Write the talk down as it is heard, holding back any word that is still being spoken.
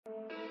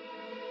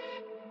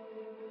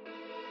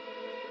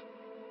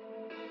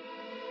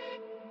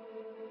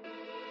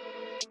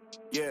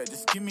Yeah,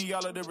 just give me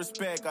all of the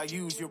respect. I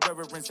use your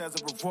reverence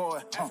as a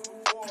reward.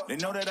 They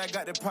know that I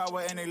got the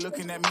power and they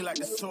looking at me like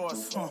the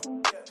source.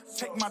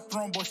 Take my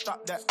throne, boy,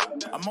 stop that.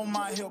 I'm on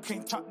my hill,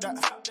 can't top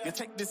that. You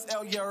take this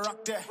L, yeah,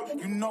 rock that.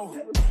 You know,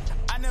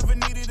 I never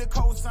needed a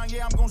cosign.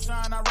 Yeah, I'm gon'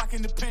 shine. I rock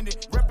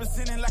independent.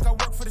 Representing like I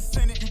work for the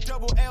Senate. You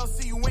double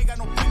LC, you ain't got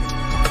no business.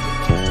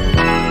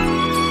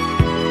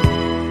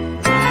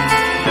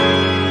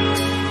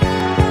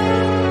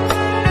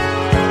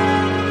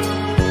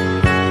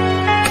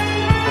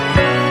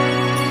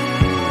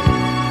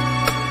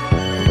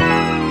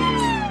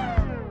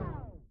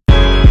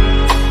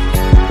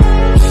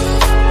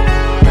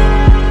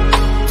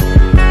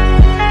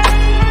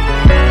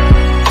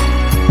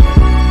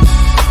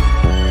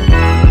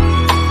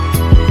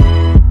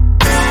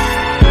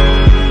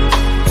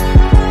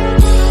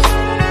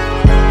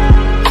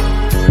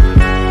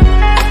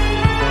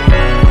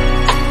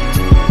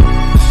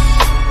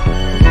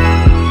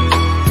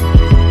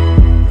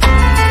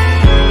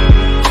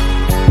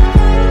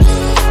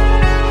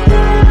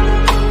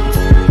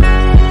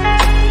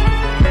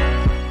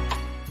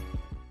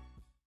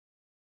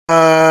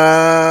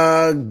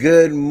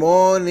 Good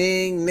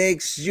morning,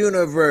 Knicks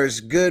Universe.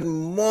 Good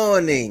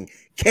morning,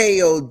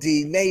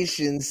 KOD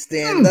Nation.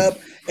 Stand up,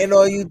 and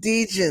all you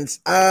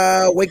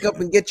DJs, wake up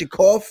and get your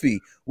coffee.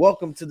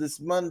 Welcome to this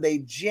Monday,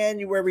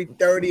 January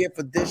 30th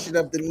edition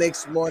of the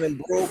Knicks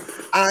Morning Brew.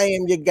 I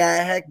am your guy,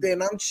 Hector,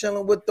 and I'm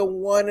chilling with the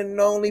one and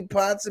only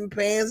Pots and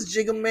Pans,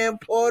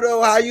 Jiggaman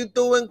Porto. How you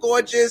doing,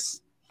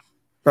 gorgeous?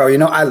 Bro, you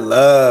know, I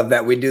love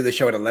that we do the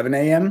show at 11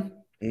 a.m.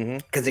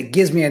 because it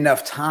gives me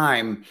enough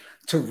time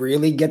to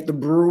really get the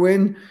brew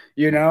in,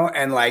 you know,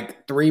 and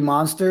like 3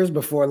 monsters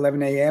before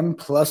 11 a.m.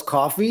 plus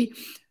coffee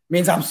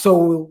means I'm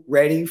so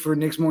ready for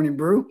Knicks Morning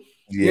Brew.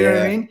 You know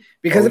what I mean?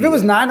 Because if it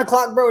was 9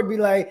 o'clock, bro, it'd be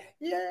like,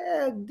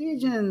 yeah,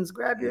 DJs,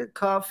 grab your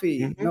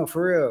coffee. No,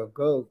 for real,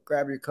 go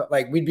grab your coffee.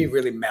 Like, we'd be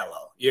really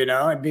mellow, you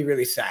know? It'd be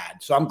really sad.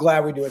 So I'm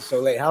glad we do it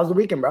so late. How's the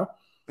weekend, bro?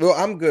 Well,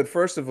 I'm good.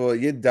 First of all,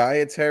 your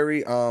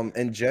dietary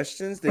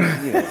ingestions,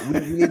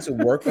 we need to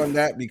work on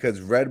that because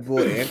Red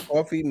Bull and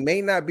coffee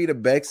may not be the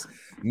best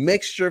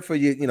mixture for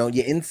your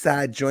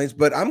inside joints,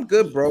 but I'm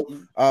good, bro.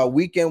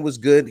 Weekend was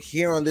good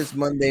here on this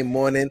Monday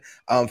morning.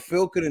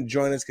 Phil couldn't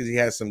join us because he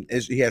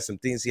has some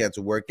things he had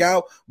to work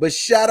out. But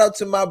shout out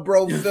to my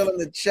bro Phil in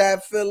the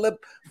chat.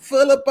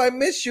 Philip, I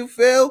miss you,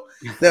 Phil.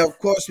 Then of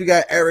course we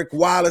got Eric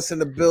Wallace in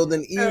the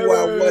building. EY,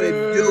 what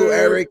it do,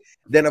 Eric?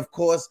 Then of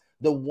course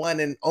the one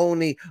and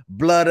only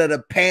blood of the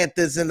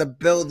Panthers in the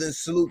building.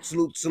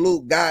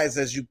 Salute, guys.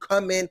 As you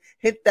come in,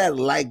 hit that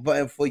like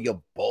button for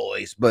your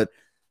boys. But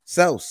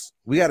Sels,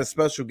 we got a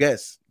special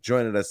guest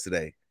joining us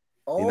today.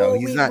 Oh,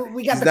 we got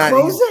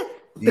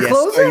the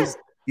closer?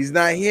 He's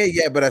not here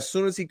yet, but as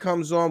soon as he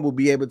comes on, we'll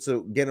be able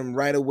to get him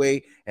right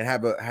away and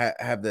have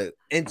the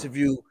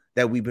interview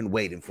that we've been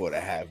waiting for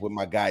to have with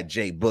my guy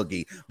Jay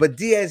Boogie. But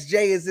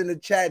DSJ is in the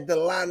chat.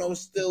 Delano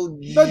still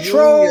the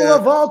troll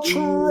of all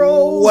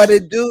trolls. What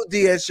it do,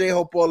 DSJ?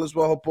 Hope all is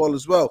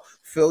well.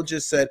 Phil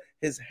just said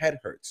his head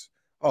hurts.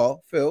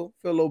 Oh, Phil,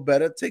 feel a little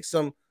better. Take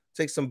some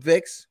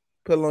Vicks.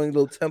 Put on your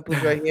little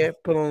temples right here.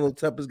 Put on little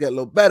temples, get a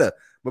little better.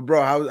 But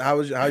bro, how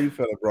you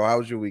feeling, bro? How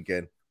was your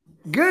weekend?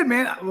 Good,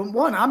 man.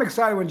 One, I'm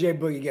excited when Jay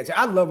Boogie gets here.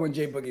 I love when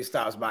Jay Boogie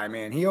stops by,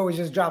 man. He always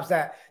just drops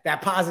that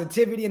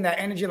positivity and that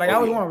energy. Like, I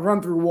always want to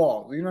run through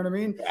walls. You know what I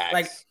mean? Facts.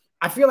 Like,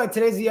 I feel like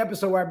today's the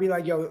episode where I'd be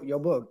like, yo,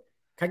 Boog,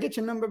 can I get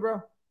your number,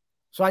 bro?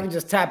 So I can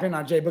just tap in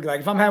on Jay Boogie.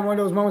 Like, if I'm having one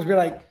of those moments, be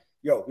like,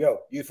 yo,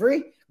 you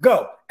free?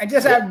 Go. And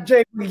just have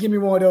Jay Boogie give me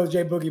one of those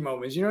Jay Boogie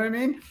moments. You know what I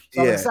mean?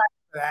 So I'm excited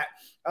for that.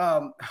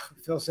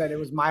 Phil said it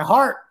was my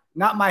heart,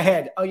 not my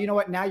head. Oh, you know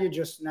what? Now you're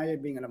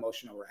being an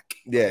emotional wreck.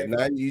 Yeah,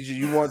 now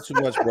you want too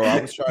much, bro.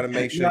 I was trying to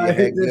make sure your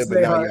head good,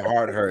 but now your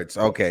heart hurts.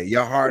 Okay,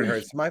 your heart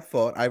hurts. My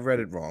fault. I read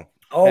it wrong.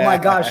 Oh my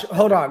gosh.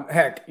 Hold on.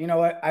 Heck, you know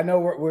what? I know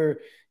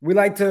we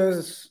like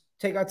to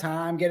take our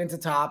time, get into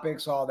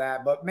topics, all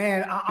that. But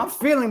man, I'm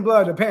feeling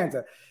blood of the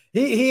Panther.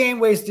 He ain't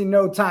wasting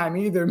no time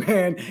either,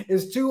 man.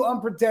 It's too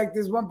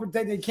unprotected. It's one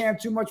protected camp,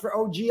 too much for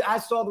OG. I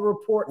saw the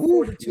report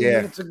 42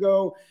 minutes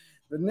ago.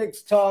 The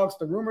Knicks talks,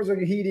 the rumors are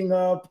heating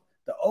up,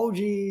 the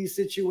OG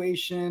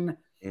situation.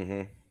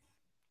 The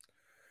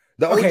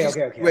OG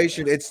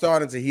situation, it's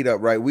starting to heat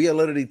up, right? We are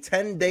literally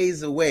 10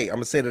 days away. I'm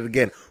going to say that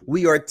again.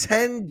 We are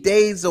 10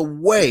 days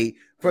away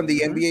from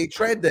the NBA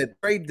trade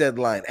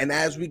deadline. And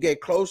as we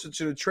get closer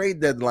to the trade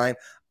deadline,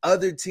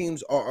 other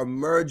teams are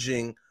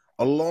emerging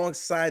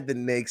alongside the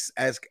Knicks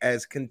as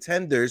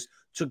contenders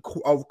to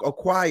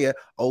acquire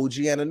OG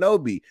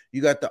Anunoby.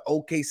 You got the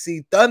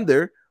OKC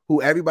Thunder,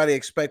 who everybody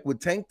expect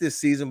would tank this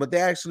season, but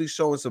they're actually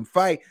showing some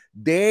fight.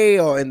 They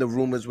are in the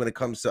rumors when it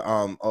comes to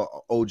OG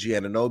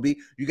Anunoby.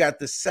 You got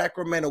the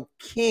Sacramento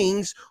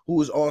Kings,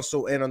 who is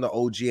also in on the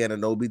OG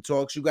Anunoby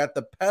talks. You got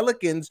the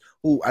Pelicans,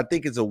 who I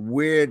think is a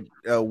weird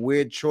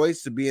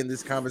choice to be in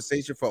this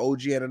conversation for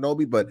OG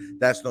Anunoby, but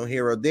that's no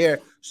hero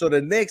there. So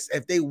the Knicks,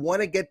 if they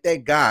want to get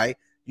that guy,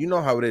 you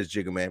know how it is,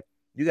 Jiggaman.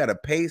 You got to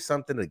pay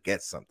something to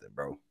get something,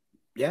 bro.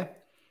 Yeah.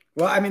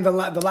 Well, I mean, the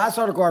last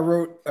article I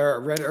wrote or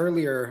read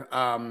earlier,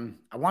 I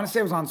want to say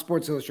it was on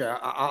Sports Illustrated.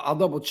 I'll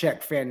double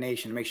check Fan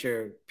Nation to make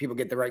sure people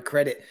get the right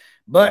credit.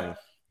 But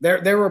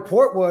their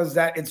report was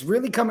that it's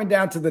really coming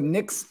down to the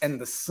Knicks and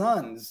the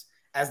Suns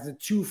as the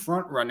two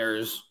front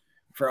runners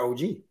for OG.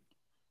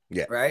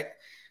 Yeah. Right.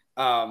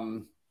 I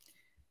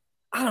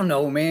don't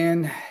know,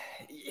 man.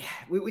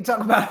 We talk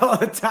about it all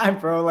the time,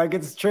 bro. Like,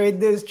 it's trade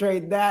this,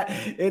 trade that.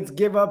 It's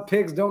give up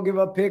picks, don't give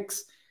up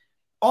picks.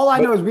 All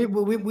I know is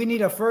we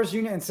need a first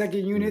unit and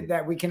second unit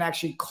that we can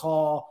actually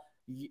call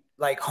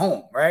like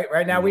home, right?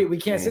 Right now, we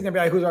can't sit there and be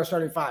like, who's our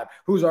starting five?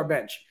 Who's our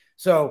bench?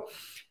 So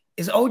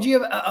is OG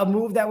a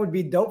move that would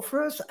be dope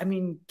for us? I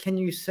mean, can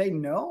you say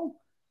no?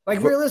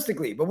 Like,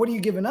 realistically, but what are you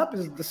giving up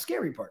is the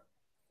scary part.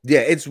 Yeah,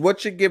 it's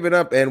what you're giving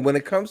up. And when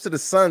it comes to the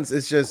Suns,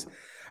 it's just,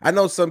 I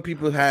know some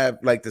people have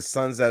like the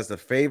Suns as the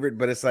favorite,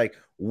 but it's like,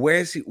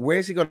 where's he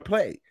going to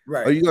play?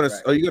 Right. Are you going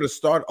to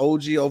start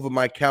OG over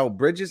Mikal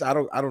Bridges? I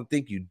don't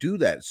think you do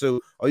that. So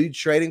are you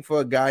trading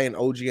for a guy in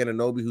OG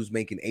Anunoby who's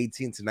making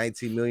 18 to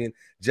 19 million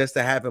just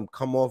to have him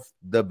come off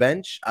the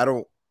bench? I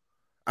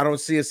don't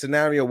see a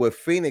scenario where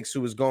Phoenix,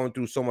 who is going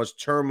through so much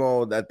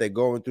turmoil that they're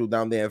going through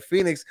down there in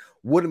Phoenix,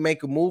 wouldn't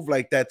make a move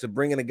like that to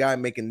bring in a guy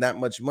making that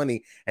much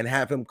money and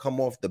have him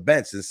come off the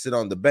bench and sit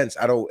on the bench.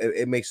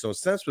 It makes no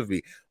sense with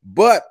me.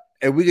 But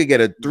if we could get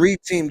a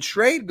 3-team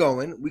trade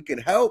going, we could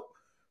help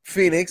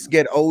Phoenix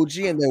get OG,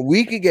 and then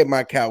we could get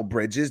Mikal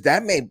Bridges.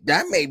 That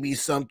may be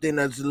something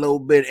that's a little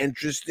bit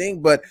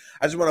interesting. But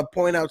I just want to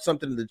point out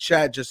something in the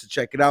chat just to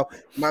check it out.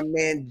 My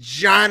man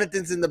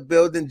Jonathan's in the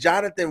building.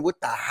 Jonathan with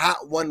the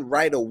hot one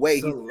right away.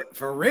 So,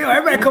 for real,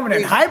 everybody coming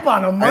in hype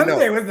on a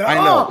Monday with the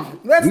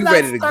let's not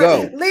ready to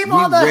go. Leave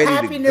all the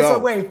happiness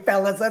away,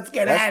 fellas. Let's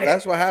get at it.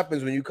 That's what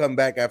happens when you come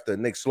back after a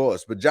Knicks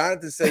loss. But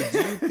Jonathan says, do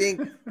you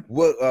think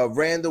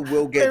Randall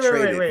will get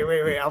traded?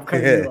 Wait. I'm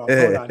cutting you off.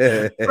 Hold on.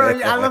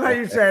 Bro, I love how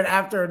you said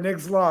after a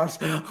Knicks loss.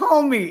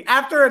 Homie,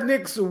 after a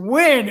Knicks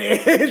win,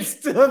 it's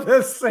still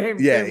the same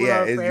thing.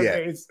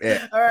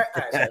 Yeah. All right.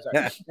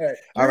 Sorry.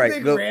 All right.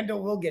 You think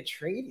Randall will get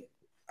traded?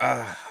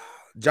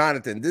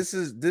 Jonathan,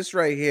 this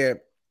right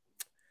here.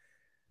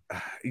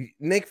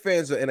 Knicks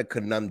fans are in a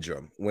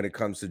conundrum when it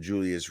comes to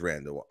Julius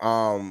Randle.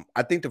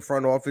 I think the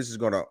front office is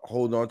going to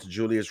hold on to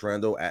Julius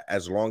Randle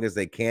as long as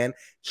they can,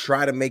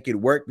 try to make it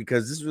work,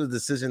 because this was a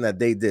decision that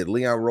they did.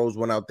 Leon Rose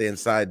went out there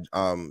inside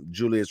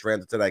Julius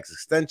Randle to that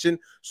extension,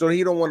 so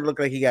he don't want to look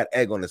like he got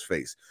egg on his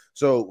face.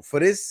 So for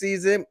this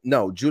season,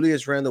 no,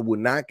 Julius Randle will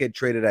not get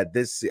traded at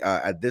this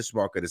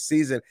mark of the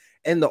season.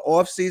 In the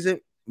off season,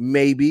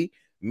 maybe,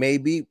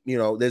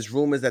 there's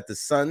rumors that the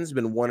Suns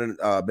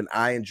been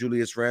eyeing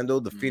Julius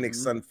Randle. The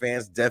Phoenix Sun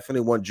fans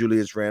definitely want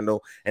Julius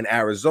Randle in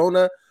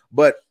Arizona,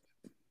 but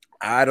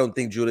I don't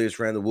think Julius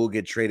Randle will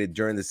get traded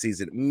during the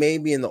season.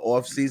 Maybe in the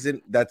off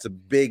season. That's a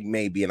big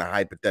maybe and a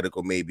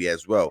hypothetical maybe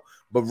as well.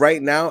 But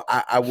right now,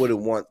 I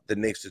wouldn't want the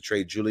Knicks to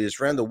trade Julius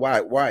Randle.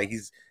 Why?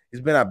 He's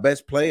been our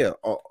best player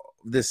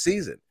this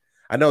season.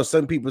 I know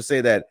some people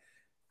say that,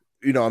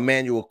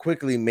 Emmanuel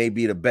Quickly may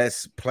be the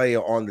best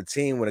player on the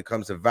team when it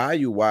comes to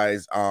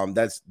value-wise.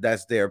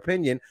 That's their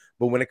opinion.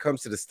 But when it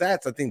comes to the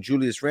stats, I think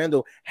Julius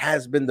Randle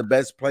has been the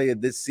best player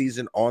this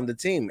season on the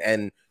team.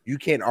 And you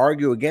can't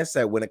argue against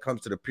that when it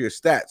comes to the pure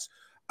stats.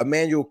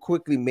 Emmanuel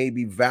Quickly may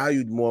be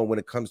valued more when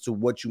it comes to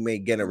what you may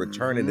get in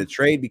return in the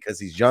trade,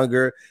 because he's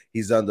younger,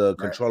 he's under a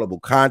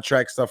controllable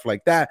contract, stuff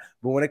like that.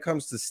 But when it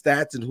comes to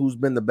stats and who's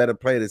been the better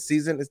player this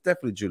season, it's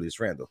definitely Julius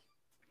Randle.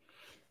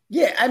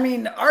 Yeah, I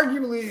mean,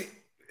 arguably,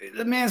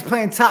 the man's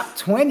playing top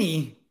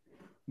 20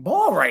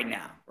 ball right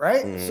now,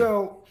 right?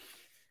 So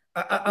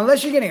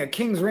unless you're getting a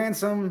king's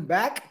ransom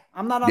back,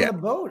 I'm not on the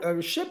boat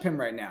or ship him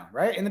right now,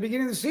 right? In the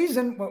beginning of the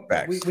season,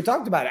 we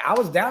talked about it. I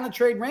was down to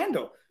trade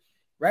Randle,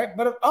 right?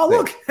 But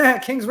look,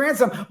 king's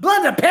ransom,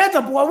 blood the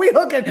Panther boy. We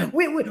hooking,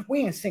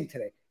 we in sync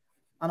today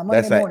on a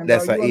Monday morning.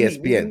 That's an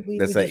ESPN.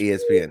 That's an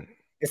ESPN.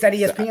 Is that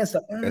ESPN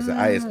stuff? That's an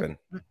ESPN.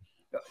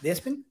 The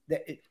ESPN?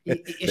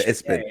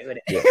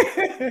 The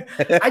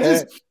ESPN. I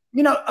just.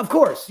 Of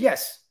course,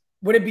 yes.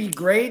 Would it be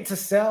great to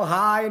sell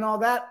high and all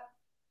that?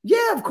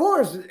 Yeah, of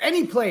course.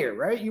 Any player,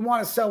 right? You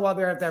want to sell while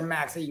they're at their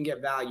max that you can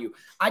get value.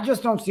 I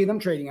just don't see them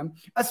trading him,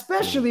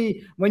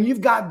 especially when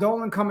you've got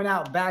Dolan coming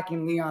out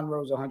backing Leon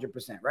Rose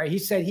 100%, right? He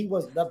said he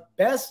was the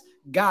best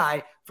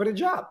guy for the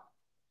job.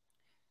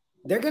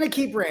 They're going to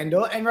keep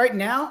Randle. And right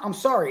now, I'm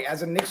sorry,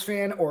 as a Knicks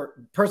fan or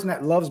person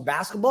that loves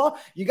basketball,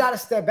 you got to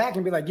step back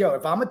and be like, yo,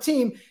 if I'm a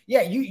team,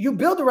 you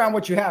build around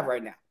what you have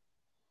right now.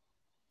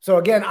 So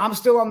again, I'm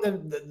still on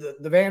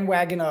the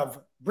bandwagon of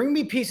bring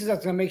me pieces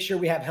that's going to make sure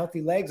we have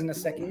healthy legs in the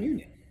second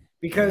unit,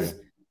 because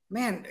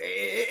man,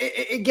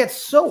 it gets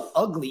so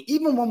ugly.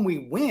 Even when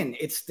we win,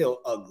 it's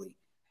still ugly.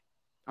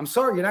 I'm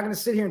sorry, you're not going to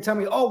sit here and tell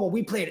me, oh, well,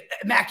 we played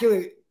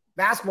immaculate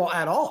basketball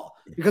at all,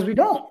 because we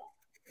don't.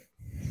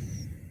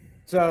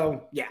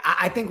 So yeah,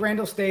 I think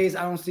Randle stays.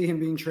 I don't see him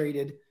being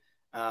traded.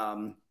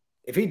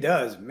 If he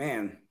does,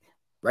 man,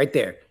 right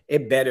there,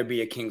 it better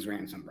be a king's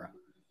ransom, bro.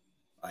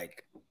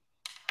 Like,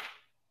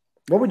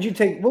 what would you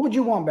take? What would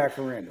you want back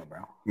from Randle, bro?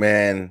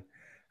 Man,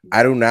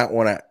 I do not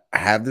want to.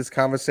 have this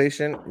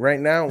conversation right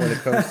now when it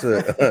comes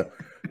to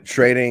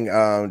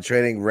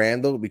trading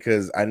Randall,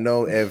 because I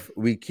know if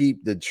we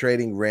keep the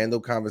trading Randall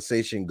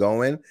conversation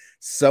going,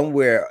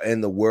 somewhere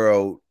in the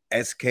world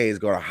SK is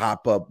going to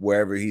hop up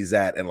wherever he's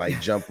at and like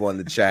jump on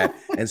the chat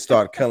and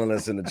start killing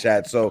us in the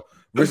chat. So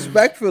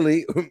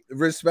respectfully,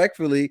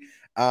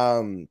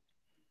 I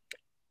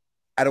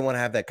don't want to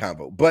have that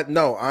convo. But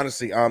no,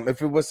 honestly,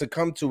 if it was to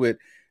come to it,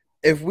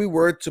 if we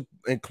were to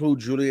include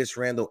Julius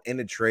Randle in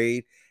a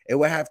trade, it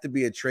would have to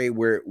be a trade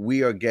where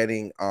we are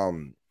getting a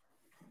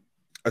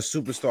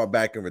superstar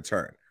back in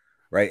return,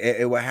 right?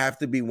 It would have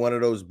to be one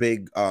of those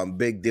big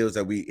deals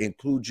that we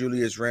include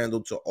Julius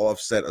Randle to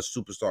offset a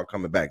superstar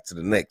coming back to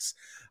the Knicks.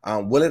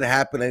 Will it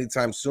happen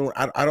anytime soon?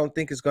 I don't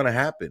think it's going to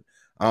happen.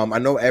 I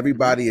know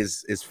everybody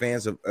is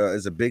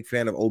a big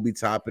fan of Obi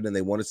Toppin, and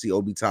they want to see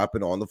Obi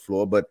Toppin on the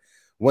floor. But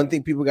one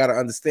thing people got to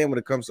understand when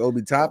it comes to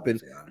Obi Toppin,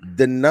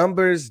 the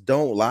numbers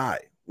don't lie.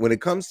 When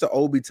it comes to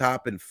Obi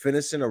Toppin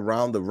finishing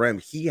around the rim,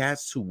 he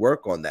has to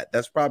work on that.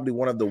 That's probably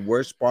one of the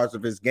worst parts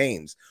of his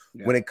games.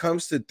 Yeah. When it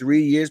comes to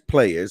 3 years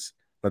players,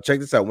 now check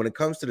this out. When it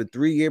comes to the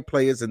 3-year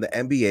players in the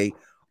NBA,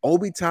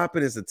 Obi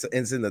Toppin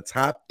is in the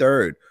top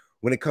third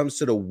when it comes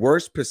to the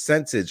worst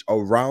percentage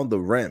around the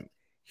rim.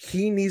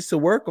 He needs to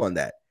work on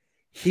that.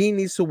 He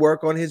needs to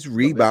work on his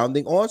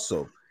rebounding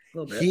also.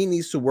 He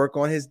needs to work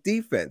on his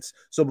defense.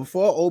 So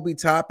before Obi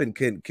Toppin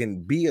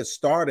can be a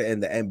starter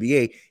in the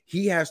NBA,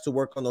 he has to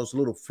work on those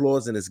little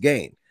flaws in his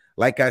game.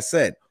 Like I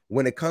said,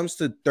 when it comes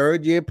to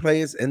third-year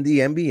players in the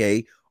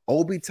NBA,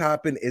 Obi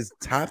Toppin is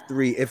top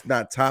 3, if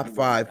not top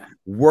 5,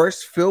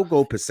 worst field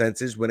goal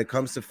percentage when it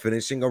comes to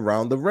finishing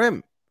around the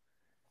rim.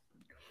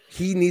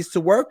 He needs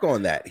to work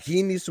on that.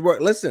 He needs to work.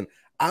 Listen,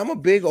 I'm a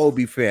big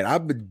Obi fan.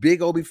 I'm a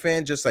big Obi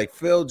fan, just like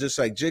Phil, just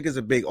like Jig is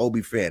a big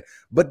Obi fan.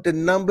 But the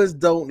numbers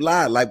don't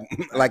lie.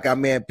 Like our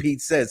man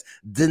Pete says,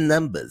 the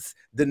numbers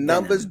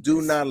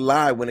do not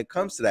lie when it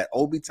comes to that.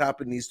 Obi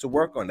Toppin needs to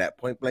work on that,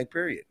 point blank,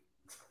 period.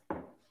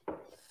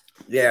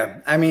 Yeah,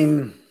 I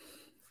mean,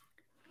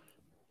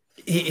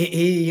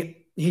 he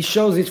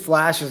shows these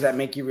flashes that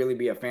make you really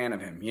be a fan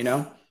of him, you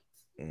know?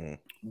 Mm-hmm.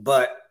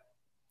 But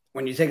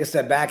when you take a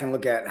step back and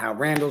look at how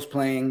Randall's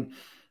playing,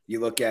 you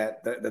look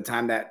at the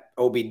time that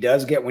Obi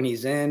does get when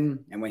he's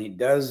in and when he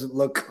does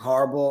look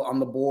horrible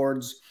on the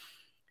boards,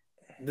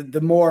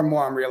 the more and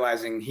more I'm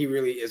realizing he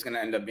really is going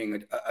to end up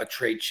being a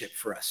trade chip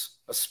for us,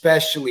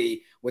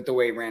 especially with the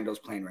way Randall's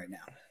playing right now.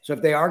 So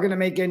if they are going to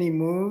make any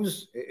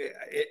moves,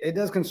 it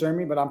does concern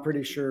me, but I'm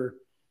pretty sure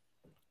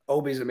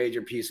Obi's a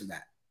major piece of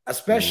that,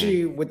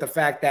 especially with the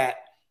fact that,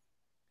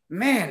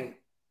 man,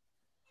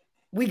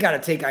 we got to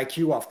take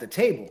IQ off the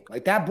table.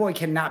 Like, that boy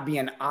cannot be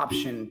an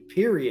option,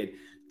 period.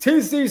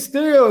 TC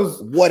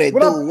Steels. What it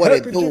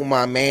do,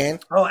 my man?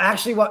 Oh,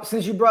 actually,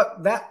 since you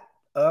brought that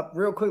up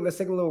real quick, let's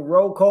take a little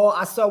roll call.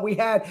 I saw we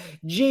had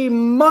G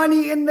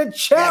Money in the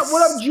chat. Yes,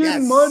 what up, G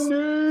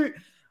Money?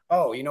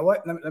 Oh, you know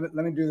what? Let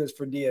me do this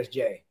for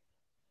DSJ.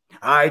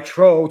 I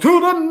troll to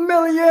the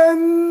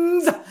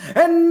millions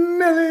and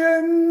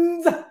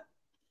millions.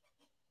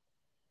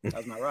 That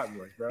was my rock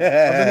voice, bro. I was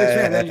a Knicks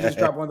fan. Then you just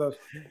drop one of those.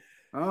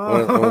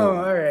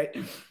 Oh, all right.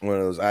 One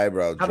of those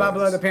eyebrows. How about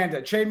Blood of the Panther?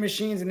 Trade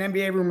machines and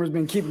NBA rumors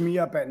been keeping me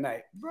up at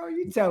night. Bro,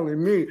 you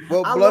telling me.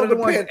 Well, I love the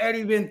ones that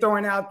Eddie been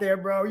throwing out there,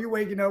 bro. You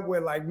waking up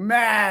with like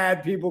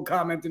mad people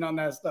commenting on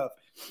that stuff.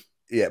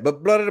 Yeah,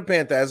 but Blood of the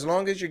Panther, as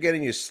long as you're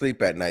getting your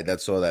sleep at night,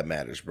 that's all that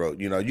matters, bro.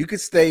 You know, you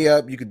could stay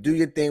up, you could do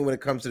your thing when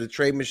it comes to the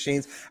trade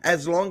machines,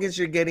 as long as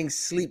you're getting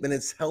sleep and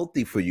it's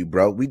healthy for you,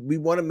 bro. We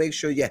want to make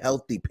sure you're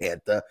healthy,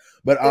 Panther.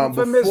 But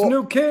Infamous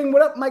New King,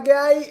 what up, my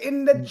guy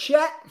in the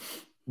chat?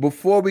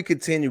 Before we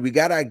continue, we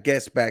got our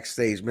guest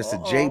backstage,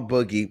 Mr. Jay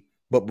Boogie.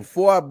 But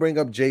before I bring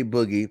up Jay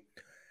Boogie,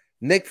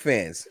 Knicks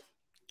fans,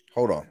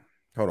 hold on.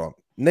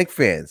 Knicks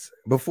fans,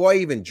 before I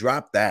even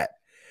drop that,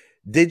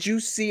 did you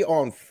see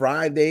on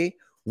Friday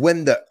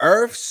when the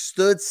earth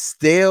stood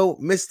still,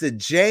 Mr.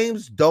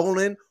 James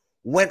Dolan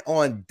went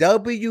on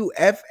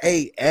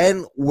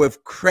WFAN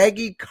with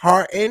Craigie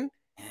Carton?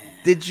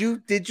 Did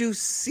you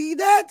see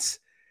that?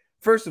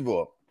 First of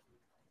all,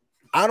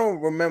 I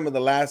don't remember the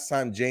last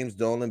time James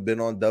Dolan been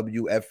on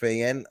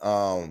WFAN.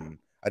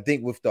 I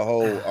think with the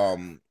whole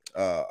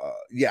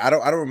I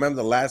don't remember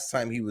the last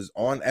time he was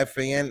on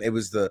FAN. It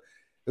was the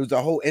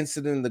whole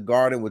incident in the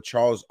Garden with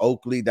Charles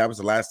Oakley. That was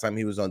the last time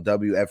he was on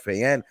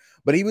WFAN.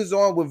 But he was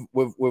on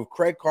with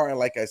Craig Carton,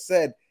 like I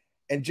said,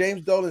 and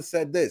James Dolan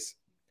said this: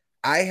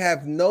 I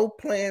have no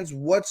plans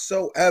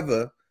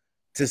whatsoever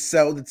to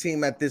sell the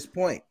team at this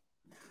point.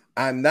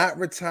 I'm not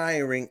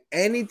retiring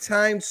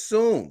anytime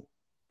soon.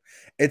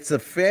 It's a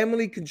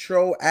family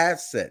control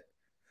asset.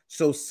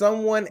 So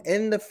someone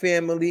in the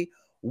family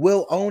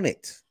will own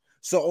it.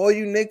 So all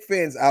you Knicks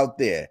fans out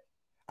there,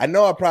 I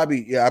know I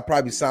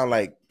probably sound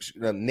like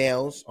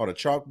nails on a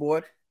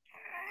chalkboard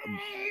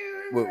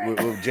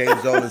with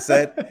James Dolan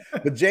said,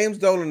 but James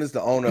Dolan is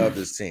the owner of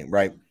this team,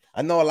 right?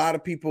 I know a lot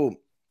of people,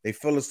 they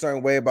feel a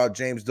certain way about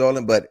James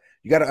Dolan, but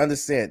you got to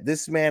understand,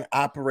 this man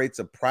operates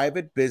a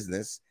private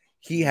business.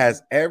 He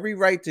has every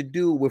right to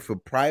do with a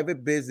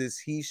private business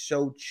he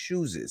so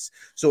chooses.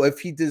 So if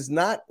he does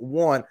not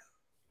want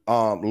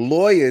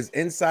lawyers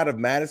inside of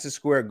Madison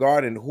Square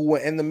Garden who are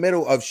in the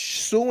middle of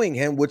suing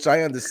him, which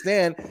I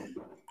understand,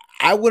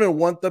 I wouldn't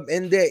want them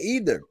in there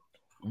either.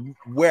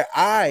 Where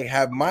I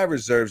have my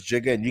reserves,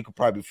 Jigga, and you could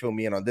probably fill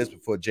me in on this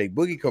before Jay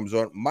Boogie comes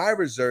on. My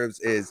reserves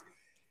is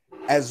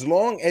as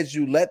long as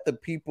you let the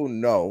people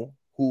know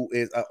who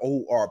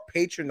are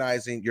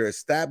patronizing your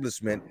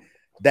establishment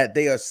that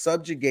they are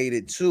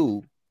subjugated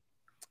to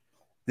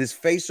this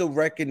facial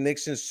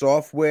recognition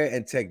software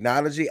and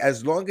technology,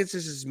 as long as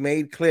this is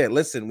made clear.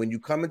 Listen, when you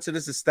come into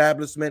this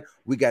establishment,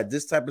 we got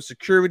this type of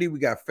security, we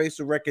got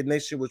facial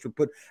recognition, which we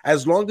put,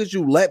 as long as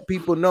you let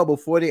people know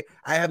before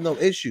I have no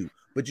issue.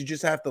 But you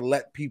just have to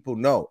let people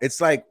know.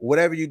 It's like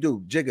whatever you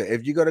do, Jigga.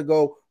 If you're gonna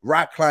go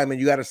rock climbing,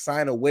 you got to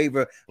sign a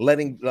waiver,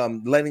 letting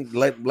them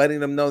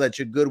know that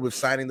you're good with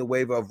signing the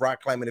waiver of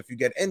rock climbing if you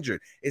get injured.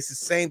 It's the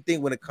same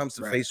thing when it comes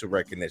to facial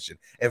recognition.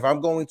 If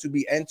I'm going to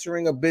be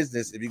entering a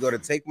business, if you're going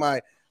to take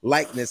my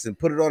likeness and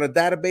put it on a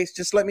database,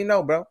 just let me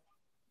know, bro.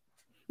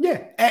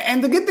 Yeah,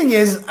 and the good thing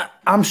is,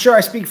 I'm sure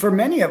I speak for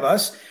many of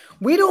us,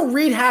 we don't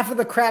read half of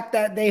the crap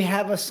that they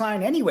have us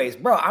sign anyways.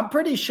 Bro, I'm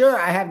pretty sure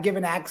I have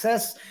given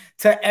access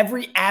to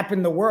every app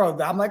in the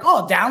world. I'm like,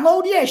 oh,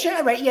 download? Yeah,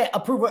 sure, right, yeah,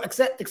 approval,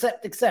 accept.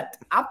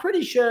 I'm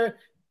pretty sure,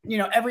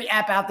 every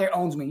app out there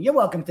owns me. You're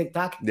welcome,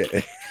 TikTok.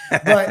 Yeah.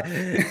 But,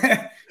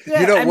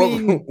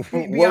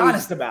 be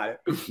honest about it.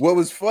 What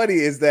was funny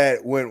is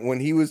that when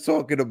he was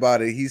talking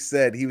about it, he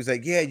was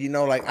like, yeah,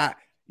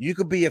 you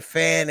could be a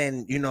fan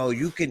and,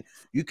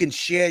 you can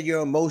share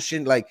your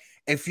emotion. Like,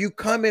 if you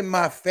come in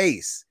my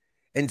face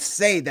and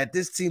say that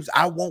this team's,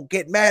 I won't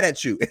get mad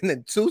at you. And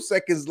then 2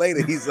 seconds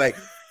later, he's like,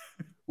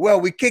 well,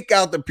 we kick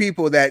out the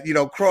people that,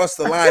 cross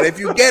the line. If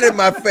you get in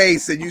my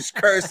face and you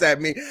curse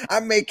at me, I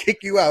may kick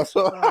you out.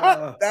 So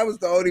that was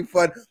the only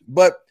fun.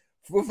 But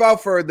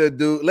without further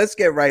ado, let's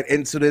get right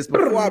into this.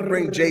 Before I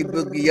bring Jay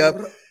Boogie up,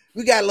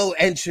 we got a little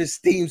entrance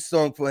theme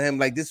song for him.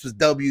 Like this was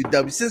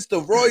WW. Since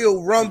the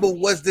Royal Rumble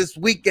was this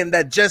weekend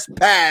that just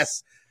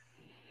passed,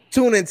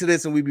 tune into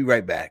this and we'll be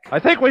right back. I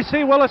think we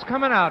see Willis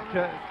coming out.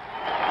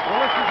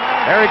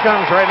 There he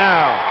comes right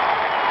now.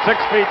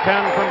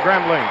 6'10" from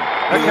Grambling.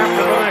 The captain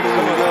of the next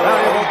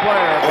valuable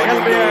player, the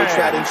NBA.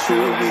 Tried and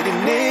true, we the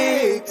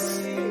Knicks.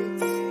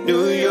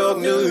 New York,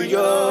 New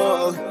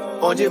York.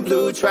 Orange and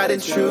blue, tried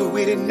and true,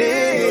 we the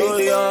Knicks. New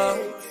York,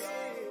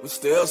 we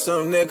still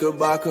some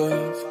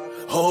Knickerbockers.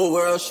 Whole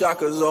world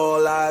shockers,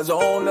 all eyes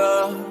on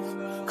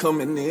us.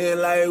 Coming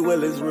in like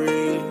Willis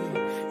Reed.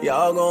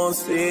 Y'all gon'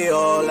 see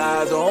all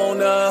eyes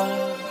on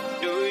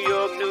us. New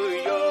York, New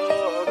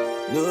York.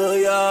 New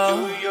York,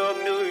 New York,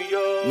 New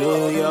York.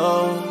 New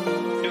York.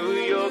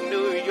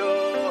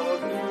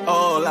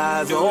 All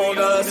eyes on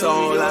us,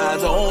 all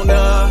eyes on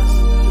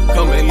us.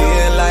 Coming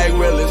in like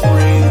Willis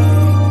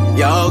Reed.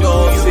 Y'all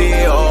gon'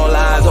 see all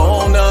eyes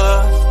on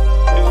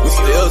us. We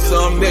still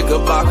some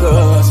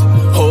Knickerbockers.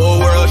 Whole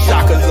world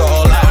shockers,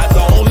 all eyes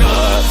on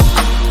us.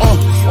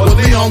 Well,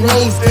 Leon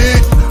Rose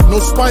did. No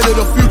spite of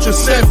the future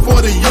set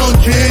for the young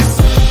kids.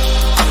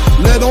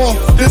 Let off,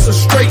 this a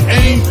straight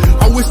aim.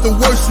 I wish the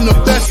worst and the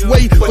best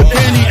way for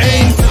Danny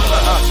Ainge.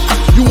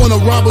 You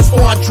wanna rob us for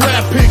our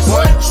draft picks?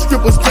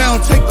 Strip us down,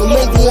 take the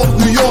logo off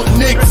New York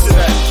Knicks.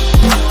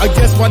 I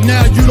guess by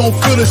now you don't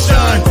feel the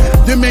shine.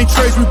 Them ain't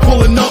trades we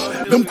pulling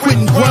up, them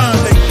quitting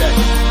grind.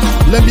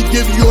 Let me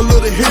give you a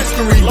little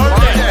history.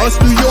 Us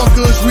New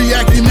Yorkers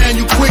reacting man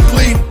you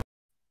quickly.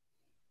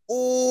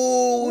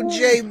 Oh,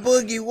 Jay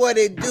Boogie, what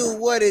it do,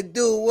 what it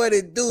do, what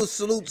it do.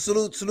 Salute,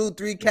 salute, salute,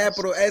 3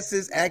 capital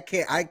S's. I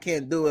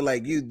can't do it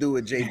like you do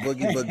it, Jay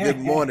Boogie, but good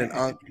morning,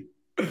 Unc.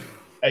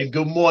 Hey,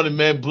 good morning,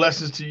 man.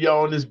 Blessings to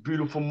y'all on this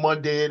beautiful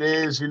Monday it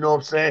is, you know what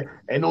I'm saying?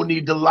 Ain't no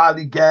need to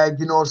lollygag,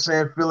 you know what I'm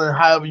saying? Feeling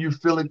however you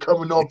feeling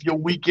coming off your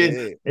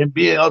weekend and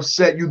being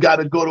upset you got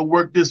to go to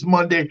work this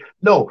Monday.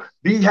 No,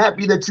 be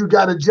happy that you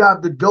got a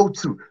job to go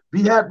to.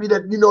 Be happy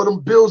that, them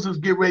bills is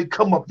getting ready to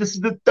come up. This is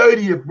the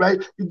 30th,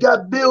 right? You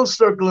got bills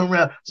circling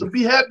around. So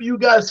be happy you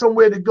got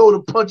somewhere to go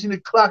to punch in the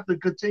clock to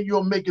continue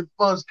on making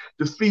funds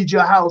to feed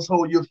your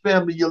household, your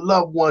family, your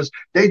loved ones.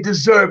 They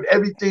deserve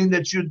everything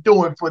that you're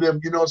doing for them,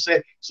 you know what I'm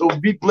saying? So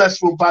be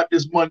blessed about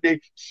this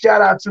Monday.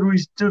 Shout out to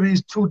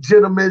these 2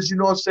 gentlemen, you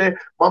know what I'm saying?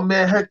 My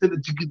man Hector,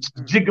 the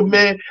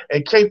Jiggaman,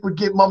 and can't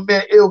forget my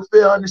man Ill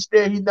Fair. I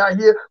understand he's not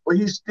here, but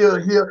he's still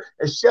here.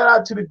 And shout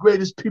out to the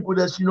greatest people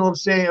that's, you know what I'm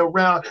saying,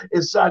 around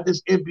inside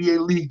this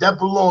NBA league. That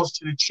belongs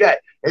to the chat.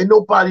 Ain't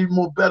nobody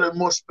more better,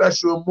 more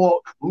special, and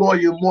more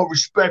loyal, more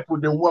respectful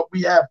than what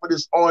we have for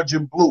this orange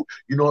and blue.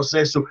 You know what I'm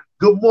saying? So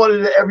good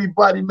morning to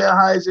everybody, man.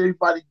 How is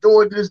everybody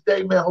doing this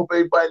day, man? Hope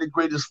everybody in the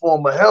greatest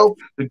form of health,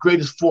 the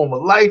greatest form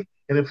of life.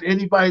 And if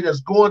anybody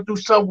that's going through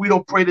something, we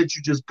don't pray that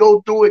you just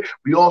go through it.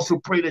 We also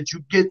pray that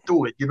you get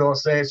through it. You know what I'm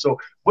saying? So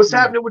what's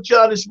happening with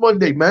y'all this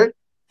Monday, man?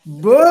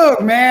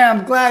 Book, man.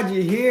 I'm glad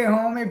you're here,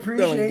 homie.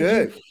 Appreciate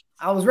you.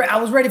 I was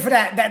ready for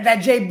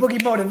that J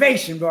Boogie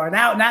motivation, bro.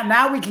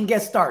 Now we can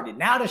get started.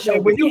 Now the show.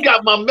 But you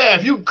got my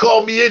math. You can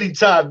call me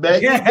anytime,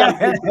 man. You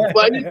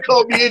can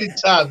call me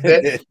anytime,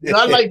 man.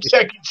 I like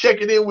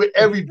checking in with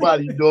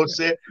everybody. You know what I'm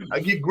saying?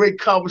 I get great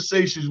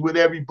conversations with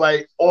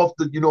everybody off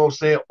the,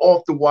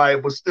 off the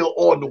wire, but still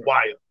on the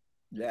wire.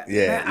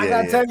 Yeah. I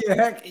gotta tell you,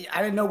 heck,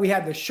 I didn't know we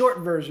had the short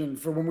version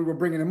for when we were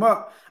bringing him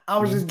up. I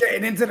was just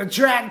getting into the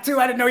track too.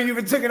 I didn't know you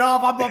even took it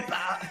off.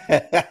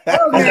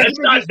 That's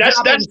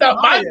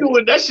not my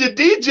doing. That's your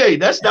DJ.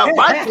 That's not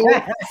my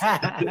doing.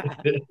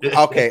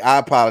 Okay, I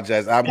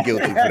apologize. I'm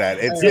guilty for that.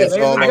 It's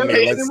all on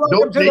me.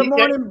 Welcome to the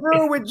Morning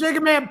Brew with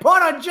Jiggaman,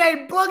 Porto,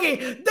 J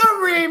Boogie, the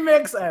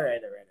remix. All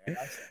right.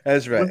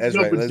 That's right. What's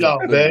up with y'all,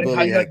 man?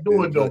 How y'all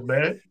doing, though,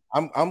 man?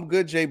 I'm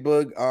good, J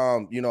Boog.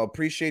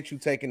 Appreciate you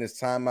taking this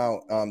time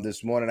out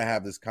this morning to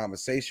have this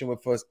conversation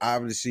with us.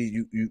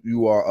 Obviously,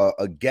 you are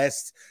a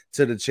guest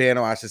to the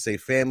channel. I should say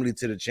family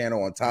to the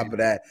channel. On top of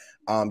that,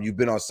 you've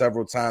been on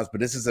several times,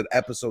 but this is an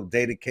episode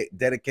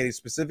dedicated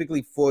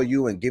specifically for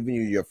you and giving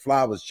you your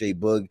flowers, J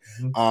Boog.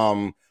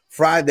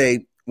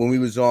 Friday, when we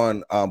was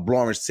on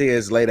Blowing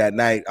Tears late at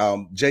night,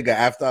 Jigga,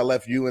 after I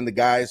left you and the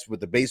guys with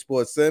the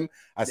baseball sim,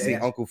 I see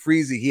Uncle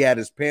Freezy. He had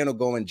his panel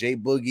going, J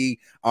Boogie,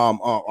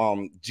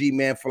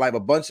 G-Man for Life. A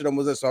bunch of them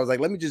was there. So I was like,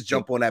 let me just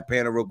jump on that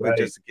panel real quick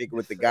just to kick it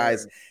with the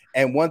guys.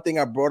 And one thing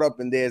I brought up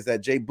in there is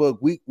that J Boog,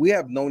 we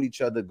have known each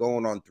other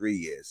going on 3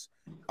 years.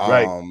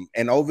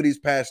 And over these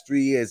past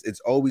 3 years, it's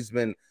always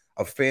been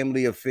a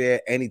family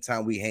affair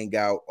anytime we hang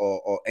out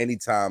or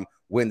anytime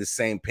we're in the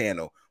same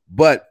panel.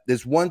 But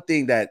there's one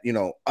thing that,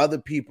 other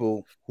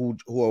people who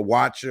are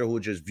watchers, who are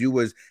just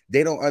viewers,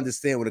 they don't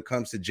understand when it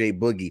comes to J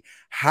Boogie.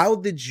 How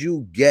did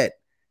you get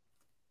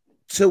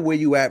to where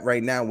you at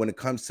right now when it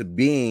comes to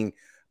being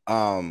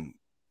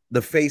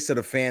the face of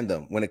the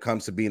fandom, when it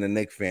comes to being a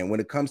Knicks fan, when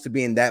it comes to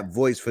being that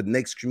voice for the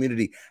Knicks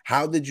community?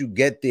 How did you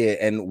get there,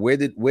 and where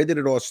did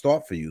it all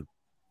start for you?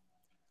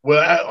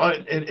 Well,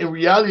 in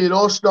reality, it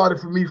all started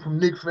for me from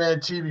Knicks Fan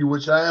TV,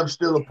 which I am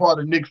still a part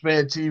of Knicks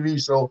Fan TV.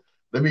 So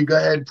let me go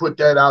ahead and put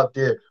that out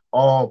there.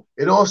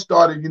 It all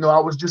started, I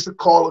was just a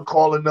caller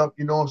calling up,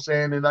 you know what I'm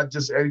saying? And I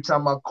just, every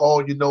time I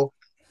called, and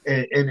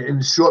in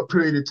a short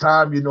period of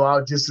time,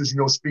 I just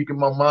was, speaking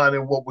my mind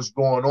and what was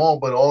going on,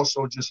 but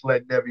also just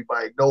letting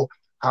everybody know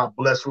how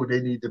blessed they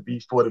need to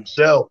be for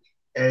themselves.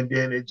 And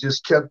then it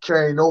just kept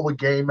carrying over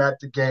game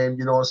after game,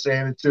 you know what I'm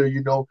saying? Until,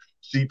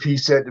 CP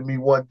said to me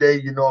one day,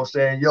 you know what I'm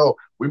saying? Yo,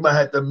 we might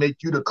have to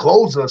make you the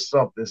closer or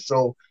something.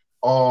 So,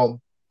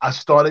 I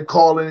started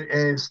calling,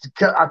 and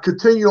I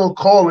continued on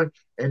calling,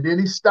 and then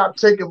he stopped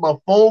taking my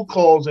phone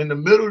calls in the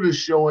middle of the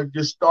show and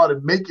just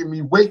started making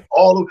me wait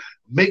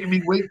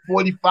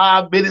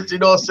 45 minutes, you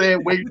know what I'm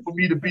saying, waiting for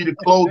me to be the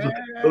closer.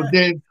 So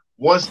then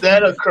once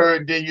that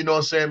occurred, then, you know what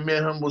I'm saying, me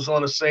and him was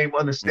on the same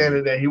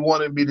understanding that he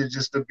wanted me to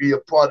be a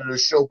part of the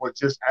show, but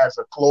just as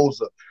a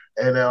closer.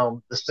 And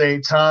the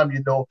same time,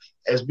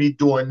 as me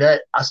doing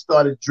that, I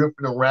started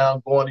drifting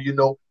around, going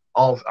to,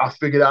 I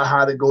figured out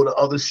how to go to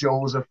other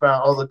shows and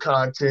found other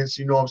contents,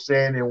 you know what I'm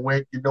saying, and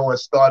went, and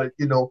started,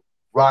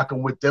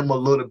 rocking with them a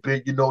little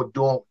bit,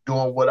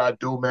 doing what I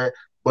do, man.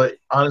 But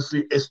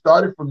honestly, it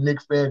started from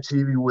Knicks Fan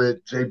TV where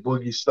J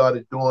Boogie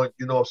started doing,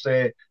 you know what I'm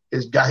saying,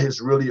 it's got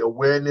his really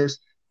awareness.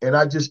 And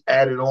I just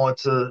added on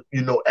to it,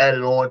 you know what I'm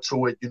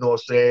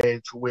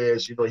saying, to where,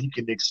 he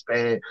can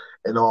expand.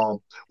 And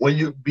when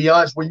you be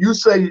honest, when you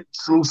say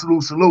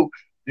salute,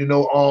 you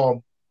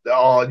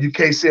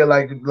can't say it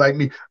like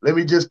me. Let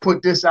me just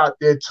put this out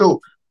there too.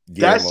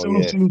 That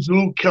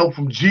salute come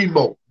from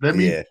G-Mo.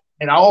 And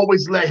I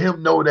always let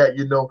him know that,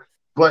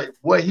 But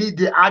what he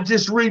did, I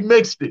just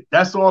remixed it.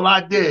 That's all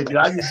I did.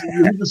 I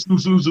just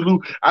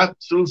salute. I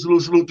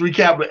salute 3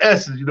 capital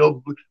S's,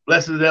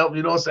 blessings them,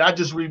 you know what I'm saying? I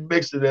just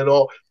remixed it at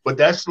all. But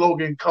that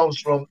slogan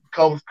comes from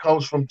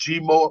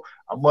G-Mo.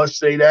 I must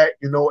say that,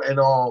 and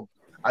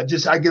I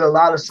get a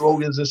lot of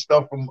slogans and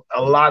stuff from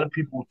a lot of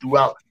people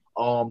throughout.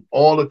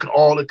 All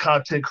the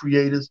content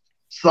creators,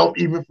 some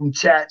even from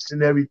chats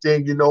and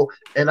everything,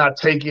 and I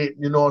take it,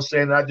 you know what I'm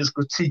saying, I just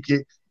critique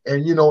it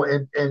and,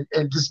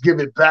 and just give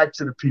it back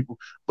to the people.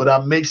 But I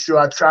make sure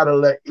I try to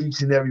let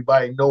each and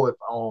everybody know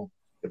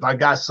if I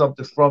got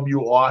something from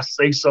you or I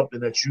say something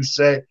that you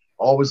said,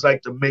 I always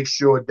like to make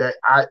sure that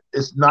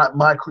it's not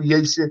my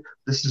creation.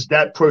 This is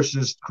that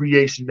person's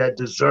creation that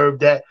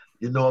deserved that.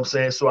 You know what I'm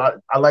saying? So I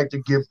like to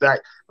give back.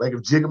 Like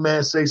if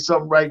Jiggaman say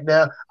something right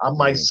now, I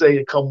might say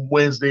it come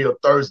Wednesday or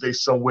Thursday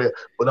somewhere,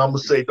 but I'm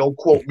going to say, don't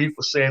quote me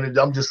for saying it.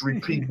 I'm just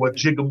repeating what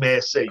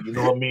Jiggaman say, you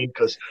know what I mean?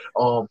 Because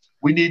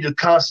we need to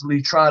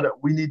constantly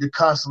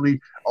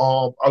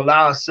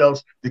allow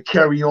ourselves to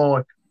carry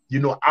on,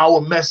 our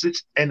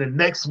message and the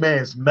next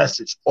man's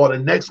message or the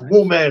next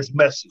woman's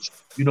message,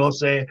 you know what I'm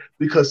saying?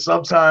 Because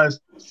sometimes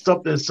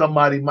something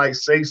somebody might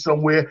say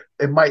somewhere,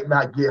 it might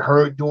not get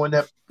heard during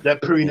that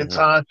period of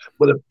time,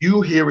 but if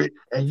you hear it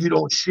and you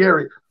don't share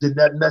it, then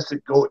that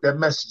message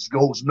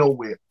goes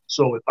nowhere.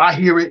 So if I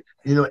hear it,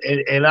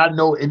 and I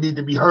know it need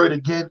to be heard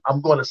again,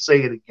 I'm going to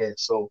say it again.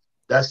 So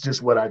That's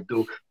just what I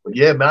do. But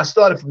yeah, man, I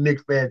started from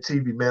Knicks Fan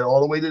TV, man, all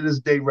the way to this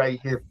day right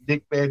here.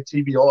 Knicks Fan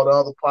TV, all the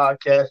other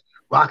podcasts,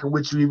 rocking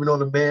with you, even on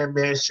the Man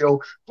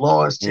Show,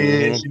 Florence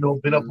Tears,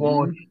 been up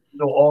on,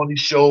 all these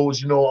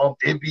shows,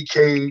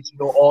 MBKs,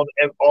 all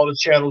the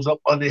channels up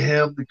under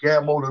him, the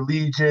Gammo, the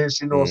Legions,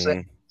 what I'm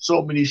saying?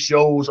 So many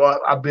shows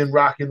I've been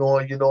rocking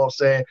on, you know what I'm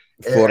saying?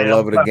 For the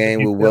Love of the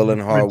Game with Will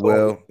and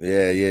Harwell.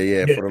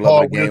 Yeah. For the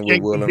Love of the Game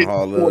with Will and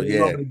Harwell.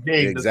 Yeah,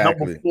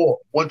 exactly. Number 4,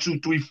 1, 2,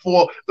 3,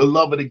 4, the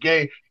Love of the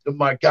Game. To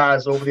my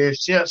guys over there.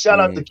 Shout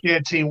out to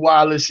Canteen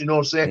Wireless, you know what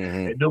I'm saying?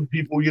 And them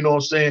people, you know what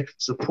I'm saying,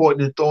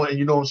 supporting and throwing,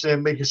 you know what I'm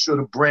saying, making sure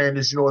the brand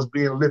is, is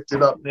being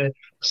lifted up, man.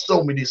 It's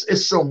so many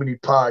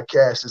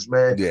podcasts,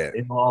 man. Yeah.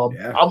 And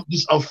I'm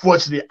just,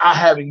 unfortunately, I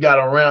haven't got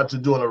around to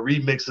doing a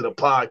remix of the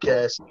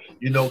podcast,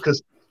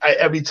 because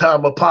every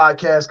time a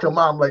podcast come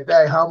out, I'm like,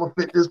 dang, how I'm gonna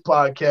fit this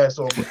podcast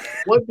on? But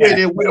one day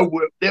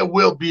there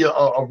will be a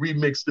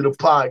remix to the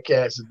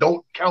podcast. And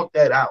don't count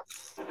that out.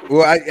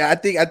 Well, I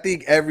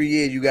think every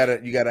year you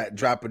gotta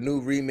drop a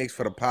new remix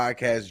for the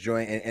podcast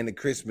joint and the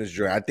Christmas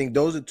joint. I think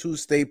those are two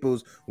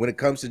staples when it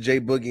comes to J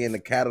Boogie and the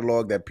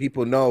catalog that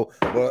people know,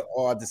 but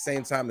at the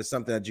same time it's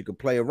something that you can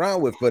play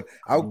around with. But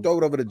I'll throw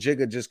it over to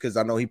Jigga just because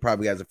I know he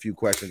probably has a few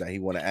questions that he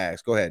want to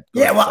ask. Go ahead.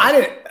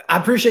 I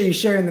appreciate you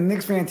sharing the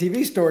Knicks Fan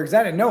TV story because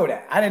I didn't know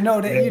that. I didn't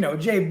know that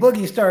J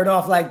Boogie started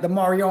off like the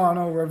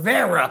Mariano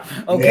Rivera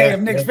of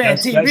Knicks Fan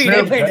TV.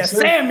 They played the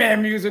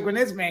Sandman music when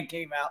this man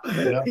came out.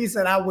 Yeah. He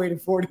said, I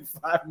waited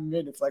 45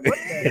 minutes. Like, what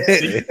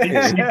the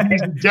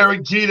heck?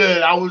 Derek Jeter,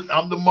 and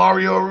I'm the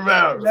Mario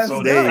Rivera.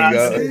 So there you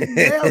go.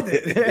 Nailed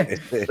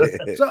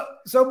it.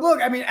 So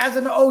look, I mean, as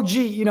an OG,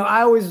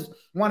 I always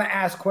want to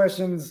ask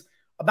questions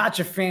about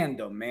your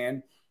fandom,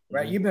 man.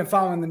 Right? You've been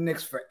following the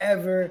Knicks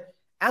forever.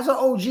 As an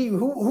OG,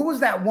 who was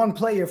that one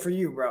player for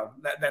you, bro?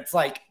 That's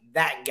like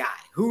that guy.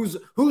 Who's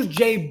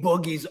J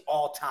Boogie's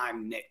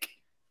all-time Knick?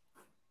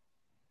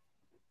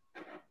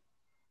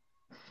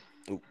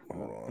 Hold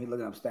on. He's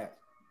looking up stats.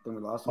 Then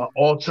we lost him. My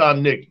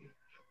all-time Knick.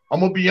 I'm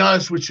gonna be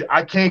honest with you.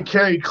 I can't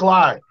carry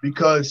Clyde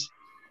because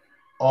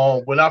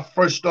when I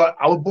first started,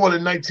 I was born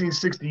in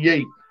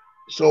 1968,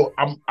 so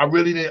I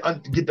really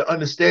didn't get the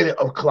understanding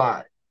of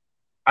Clyde.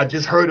 I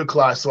just heard of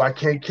Clyde, so I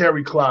can't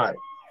carry Clyde.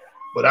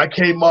 But I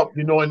came up,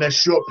 in that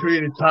short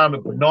period of time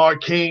at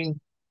Bernard King.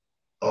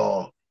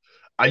 I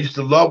used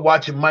to love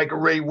watching Michael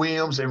Ray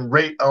Williams and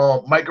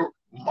Michael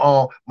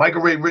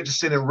Ray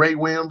Richardson and Ray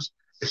Williams,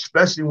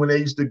 especially when they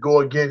used to go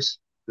against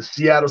the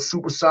Seattle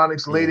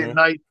Supersonics late at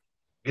night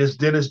against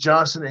Dennis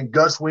Johnson and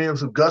Gus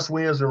Williams. And Gus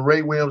Williams and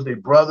Ray Williams, they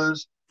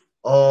brothers.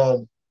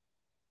 But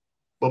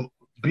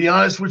be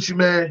honest with you,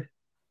 man,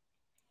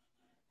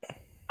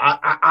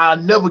 I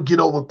never get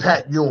over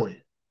Pat Ewing.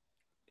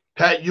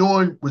 Pat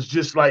Ewing was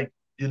just like,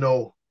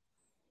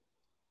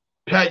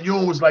 Pat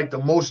Ewing was like the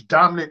most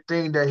dominant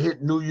thing that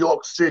hit New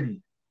York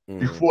City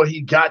before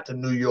he got to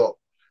New York.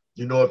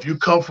 If you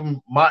come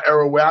from my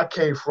era where I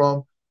came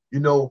from,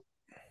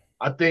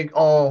 I think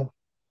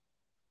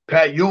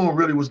Pat Ewing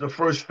really was the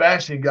first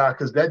fashion guy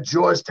because that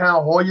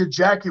Georgetown Hoya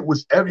jacket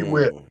was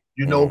everywhere.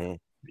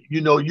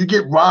 You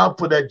get robbed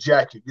for that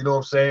jacket, you know what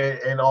I'm saying?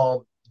 And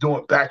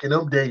back in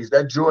them days,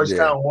 that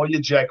Georgetown Hoya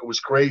jacket was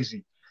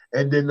crazy.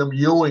 And then them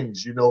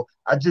Ewings,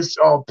 I just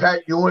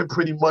Pat Ewing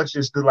pretty much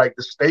is the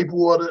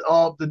staple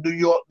of the New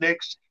York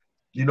Knicks.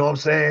 You know what I'm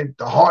saying?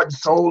 The heart and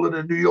soul of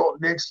the New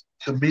York Knicks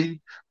to me.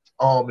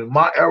 In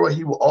my era,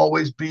 he will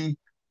always be.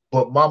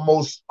 But my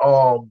most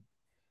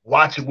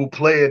watchable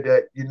player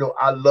that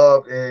I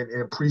loved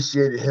and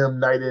appreciated him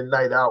night in,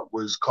 night out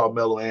was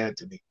Carmelo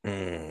Anthony.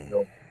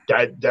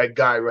 That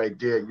guy right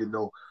there.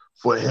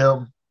 For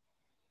him,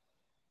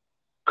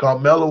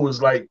 Carmelo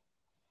was like.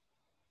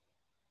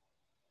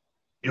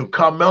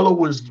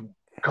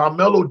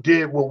 Carmelo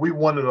did what we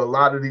wanted a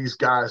lot of these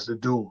guys to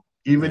do.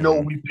 Even though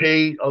we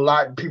paid a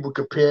lot and people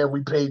compare, we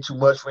paid too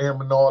much for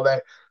him and all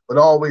that. But I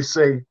always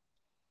say,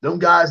 them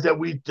guys that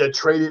we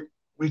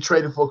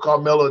traded for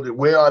Carmelo,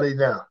 where are they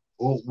now?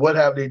 What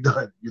have they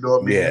done? You know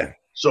what I mean? Yeah.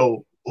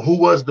 So who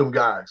was them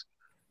guys?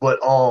 But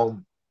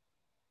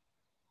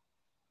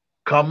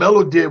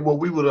Carmelo did what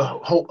we would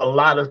have hoped a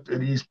lot of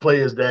these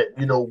players that,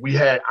 we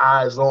had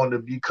eyes on to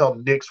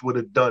become Knicks would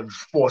have done,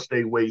 forced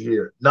their way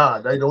here.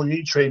 Nah, they don't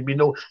need to trade me.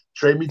 No,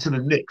 trade me to the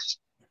Knicks.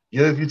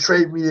 If you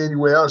trade me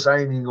anywhere else, I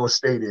ain't even going to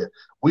stay there.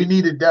 We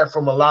needed that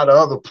from a lot of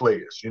other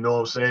players, you know what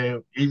I'm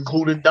saying,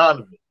 including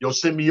Donovan.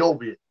 Send me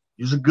over here.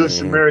 He's a good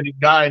Samaritan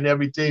guy and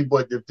everything,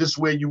 but if this is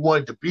where you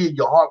wanted to be,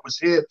 your heart was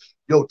here,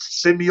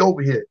 send me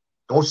over here.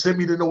 Don't send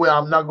me to nowhere.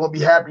 I'm not going to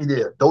be happy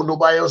there. Don't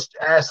nobody else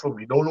ask for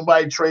me. Don't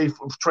nobody trade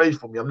for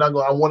me. I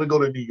want to go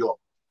to New York.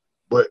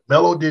 But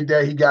Melo did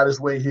that. He got his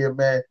way here,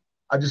 man.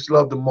 I just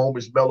love the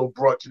moments Melo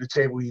brought to the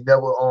table. He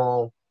never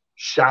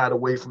shied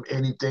away from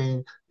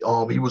anything.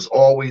 He was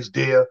always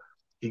there.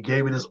 He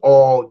gave it his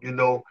all,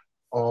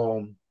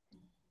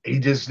 He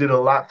just did a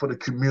lot for the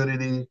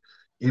community.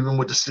 Even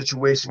with the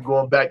situation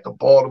going back to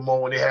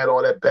Baltimore when they had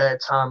all that bad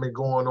timing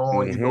going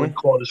on, he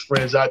called his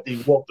friends out there,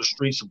 he walked the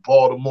streets of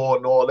Baltimore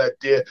and all that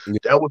there.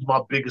 That was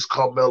my biggest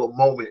Carmelo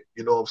moment,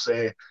 you know what I'm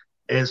saying?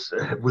 as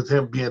with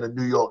him being a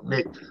New York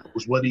Knick,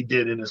 was what he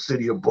did in the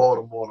city of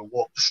Baltimore to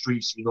walk the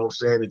streets, you know what I'm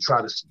saying, and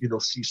try to, you know,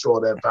 seesaw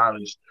that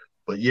balance.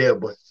 But yeah,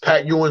 but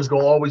Pat Ewing's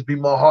gonna always be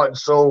my heart and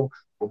soul.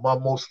 But my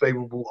most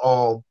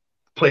favorable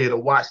player to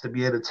watch to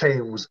be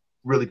entertained was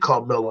really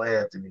Carmelo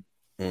Anthony.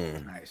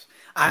 Nice.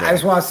 I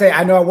just want to say,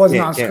 I know I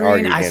wasn't on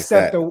screen. I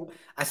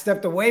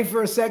stepped away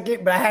for a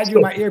second, but I had you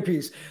in my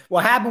earpiece.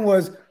 What happened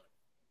was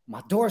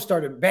my door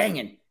started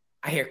banging.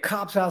 I hear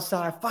cops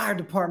outside, fire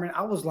department.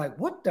 I was like,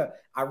 what the?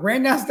 I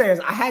ran downstairs.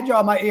 I had you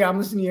on my ear. I'm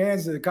listening to your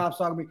answer. The cops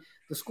talking to me.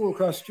 The school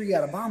across the street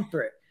had a bomb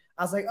threat.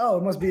 I was like, oh,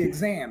 it must be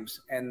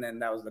exams. And then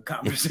that was the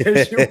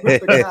conversation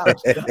with the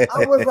cops.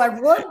 I was like,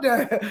 what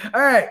the?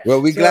 All right. Well,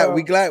 we glad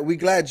you good. We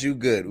glad you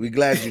good.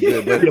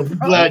 But yeah, we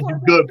glad you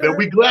good, man.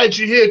 We glad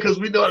you here because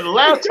we know the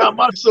last time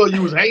I saw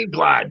you was hang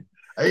gliding.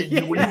 When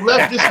you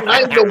left this,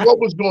 I didn't know what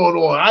was going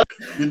on. I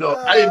didn't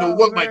know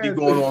what might be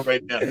going on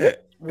right now.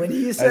 When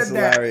he said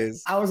that,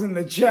 hilarious. I was in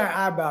the chat.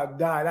 I about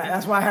died.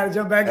 That's why I had to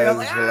jump back in. I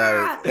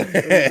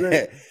was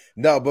like,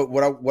 No, but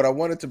what I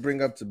wanted to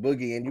bring up to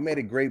Boogie, and you made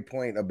a great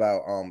point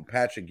about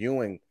Patrick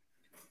Ewing.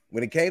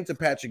 When it came to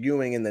Patrick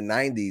Ewing in the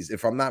 90s,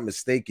 if I'm not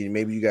mistaken,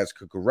 maybe you guys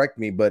could correct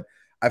me, but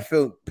I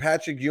feel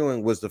Patrick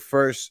Ewing was the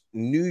first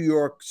New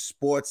York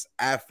sports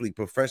athlete,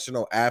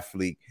 professional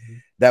athlete,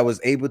 that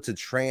was able to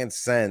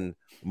transcend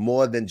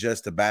more than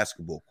just a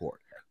basketball court.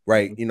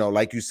 Right. You know,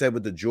 like you said,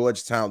 with the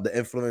Georgetown, the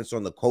influence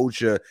on the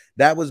culture,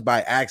 that was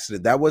by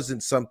accident. That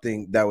wasn't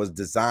something that was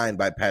designed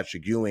by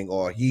Patrick Ewing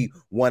or he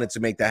wanted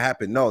to make that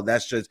happen. No,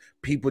 that's just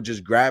people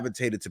just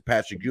gravitated to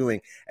Patrick Ewing,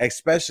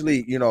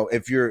 especially, you know,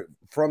 if you're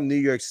from New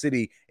York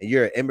City and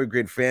you're an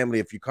immigrant family,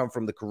 if you come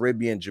from the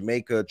Caribbean,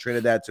 Jamaica,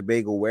 Trinidad,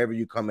 Tobago, wherever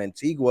you come,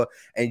 Antigua,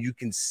 and you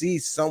can see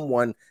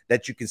someone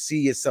that you can see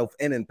yourself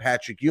in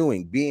Patrick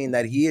Ewing, being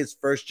that he is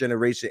first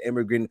generation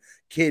immigrant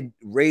kid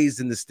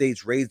raised in the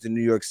States, raised in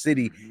New York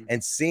City,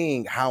 and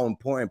seeing how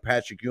important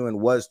Patrick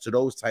Ewing was to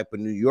those type of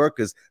New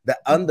Yorkers, the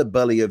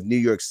underbelly of New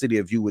York City,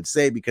 if you would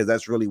say, because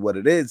that's really what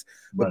it is.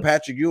 But right.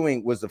 Patrick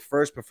Ewing was the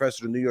first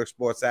professional New York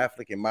sports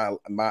athlete in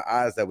my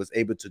eyes that was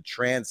able to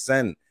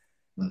transcend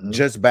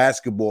just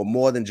basketball,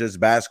 more than just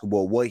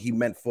basketball, what he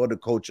meant for the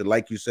culture.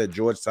 Like you said,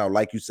 Georgetown,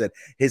 like you said,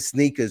 his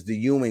sneakers, the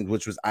Ewing,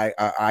 which was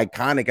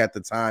iconic at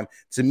the time.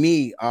 To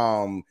me,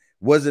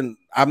 wasn't,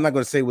 I'm not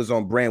going to say it was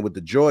on brand with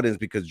the Jordans,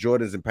 because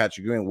Jordans and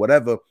Patrick Ewing,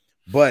 whatever,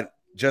 but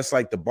just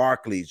like the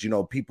Barclays, you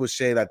know, people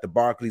say that the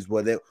Barclays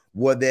were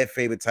their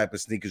favorite type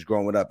of sneakers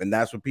growing up. And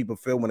that's what people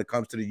feel when it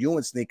comes to the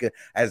Ewing sneaker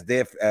as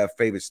their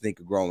favorite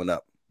sneaker growing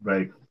up.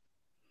 Right.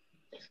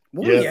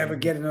 Will we ever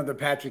get another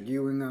Patrick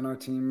Ewing on our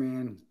team,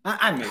 man?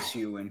 I miss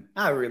Ewing.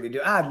 I really do.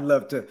 I'd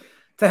love to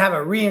have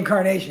a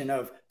reincarnation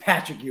of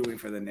Patrick Ewing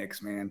for the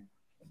Knicks, man.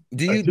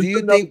 Do you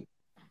think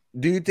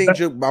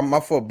my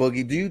fault,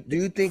 Boogie? Do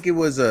you think it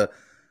was a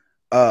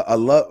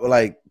love,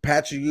 like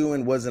Patrick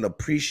Ewing wasn't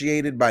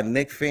appreciated by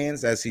Knicks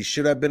fans as he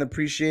should have been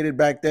appreciated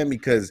back then?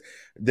 Because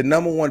the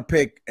 #1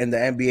 pick in the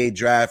NBA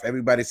draft,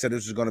 everybody said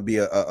this was going to be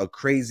a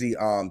crazy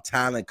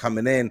talent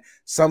coming in.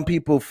 Some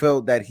people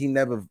felt that he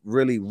never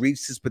really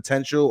reached his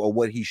potential or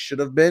what he should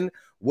have been.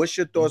 What's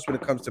your thoughts when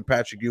it comes to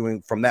Patrick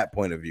Ewing from that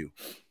point of view?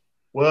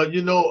 Well,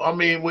 you know, I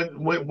mean,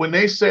 when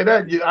they say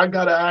that, I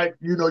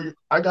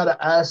gotta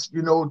ask,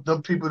 you know,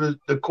 them people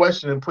the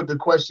question and put the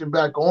question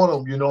back on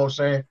them. You know what I'm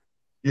saying?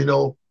 You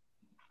know,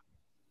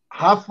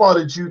 how far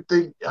did you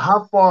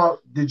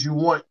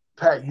want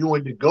Pat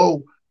Ewing to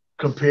go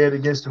compared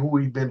against who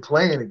he'd been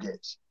playing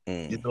against?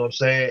 You know what I'm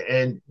saying?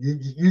 And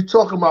you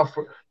talking about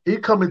he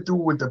coming through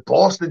with the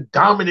Boston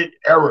dominant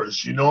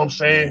eras, you know what I'm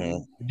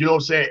saying? You know what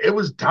I'm saying? It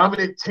was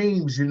dominant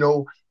teams, you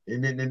know,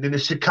 and then the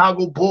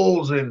Chicago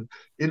Bulls, and,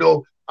 you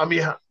know, I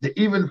mean,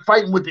 even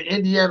fighting with the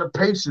Indiana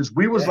Pacers,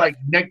 we was like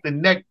neck to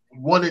neck,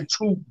 1 and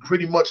 2,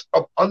 pretty much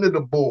up under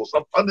the Bulls,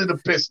 up under the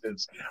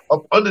Pistons,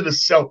 up under the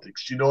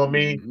Celtics, you know what I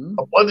mean?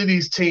 Up under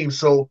these teams.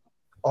 So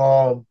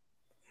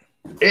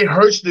it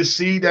hurts to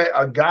see that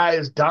a guy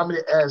as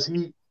dominant as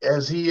he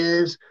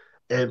is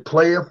and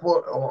playing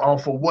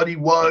for what he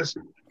was,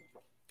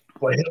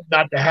 for him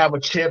not to have a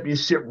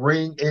championship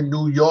ring in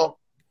New York.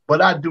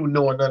 But I do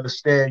know and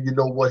understand, you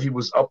know, what he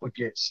was up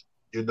against.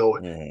 You know,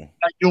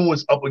 Pat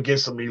was up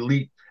against some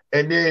elite.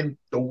 And then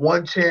the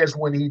one chance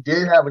when he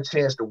did have a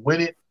chance to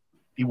win it,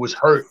 he was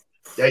hurt.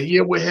 That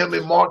year with him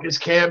and Marcus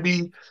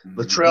Camby,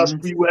 Latrell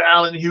Sprewell,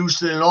 Allen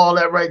Houston, and all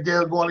that right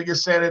there going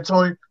against San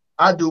Antonio,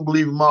 I do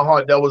believe in my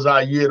heart that was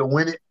our year to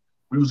win it.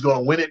 We was going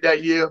to win it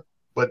that year.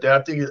 But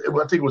I think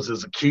it was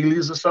his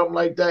Achilles or something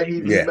like that. He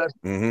messed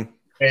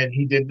and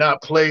he did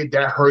not play.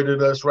 That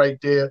hurted us right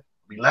there. I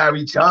mean,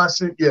 Larry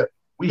Johnson,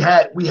 we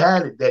had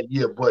it that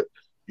year. But,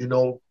 you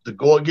know, to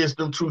go against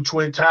them two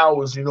Twin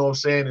Towers, you know what I'm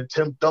saying, and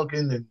Tim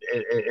Duncan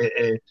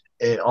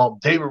and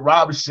David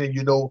Robinson,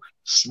 you know,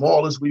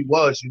 small as we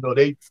was, you know,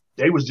 they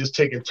was just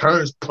taking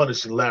turns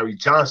punishing Larry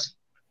Johnson,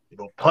 you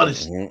know,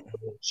 punishing.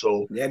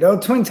 So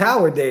those Twin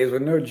Tower days were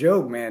no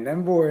joke, man.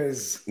 Them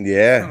boys,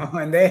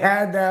 and they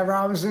had that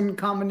Robinson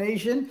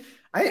combination.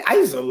 I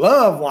used to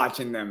love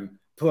watching them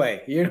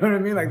play. You know what I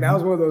mean? Like that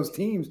was one of those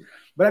teams.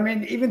 But I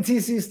mean, even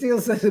TC Steele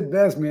said it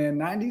best, man.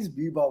 90s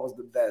b-ball was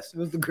the best. It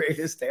was the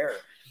greatest era.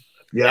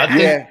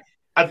 Yeah,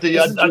 I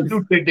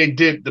do think they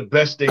did the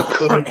best they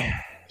could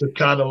to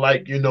kind of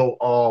like,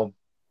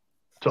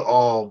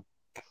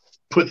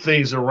 put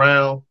things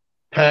around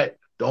Pat.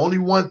 The only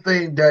one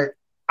thing that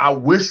I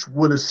wish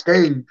would have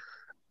stayed,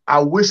 I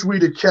wish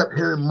we'd have kept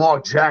him and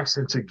Mark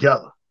Jackson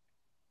together.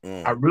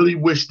 I really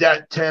wish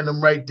that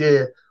tandem right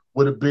there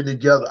would have been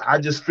together. I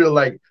just feel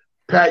like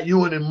Pat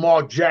Ewing and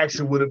Mark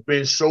Jackson would have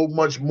been so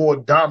much more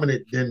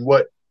dominant than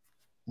what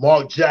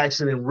Mark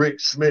Jackson and Rick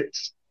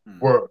Smits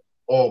were,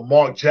 or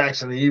Mark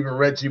Jackson and even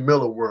Reggie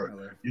Miller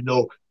were.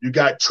 You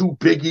got two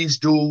Big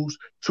East dudes,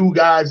 two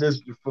guys that's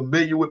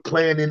familiar with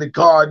playing in the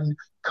Garden,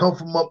 come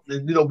from up,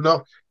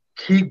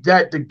 keep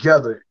that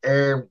together,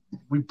 and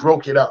we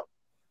broke it up.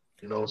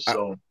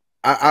 So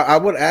I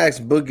would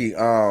ask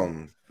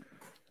Boogie,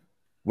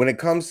 when it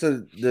comes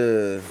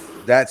to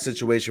that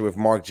situation with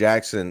Mark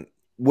Jackson,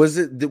 was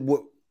it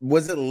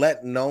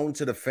let known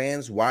to the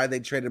fans why they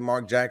traded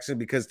Mark Jackson?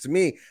 Because to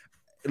me,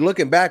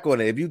 looking back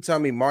on it, if you tell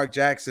me Mark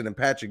Jackson and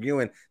Patrick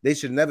Ewing, they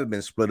should never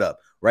been split up,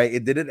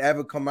 right? Did it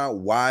ever come out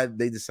why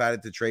they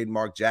decided to trade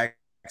Mark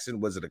Jackson?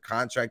 Was it a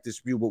contract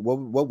dispute?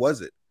 What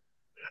was it?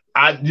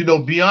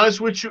 Be honest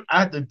with you,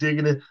 I had to dig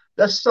in it.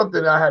 That's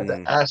something I had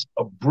to ask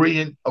a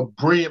brilliant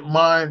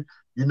mind.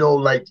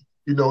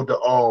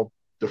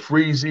 The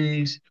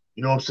Freezies,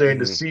 the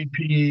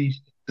CPs,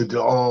 the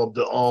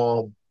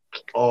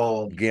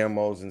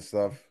Gamos and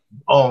stuff.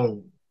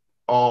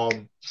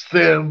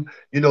 Sim,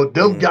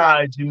 them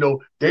guys,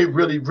 they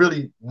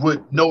really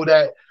would know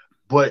that.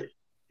 But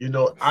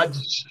I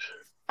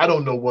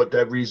don't know what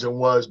that reason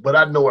was, but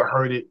I know it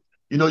hurt it.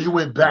 You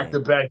went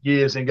back-to-back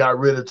years and got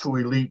rid of two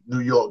elite New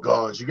York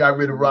guards. You got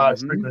rid of Rod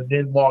Strickland,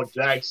 then Mark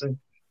Jackson.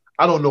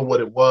 I don't know what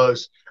it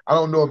was. I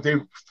don't know if they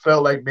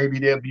felt like maybe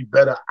they'd be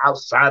better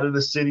outside of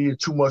the city and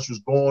too much was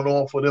going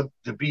on for them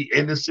to be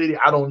in the city.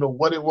 I don't know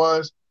what it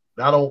was.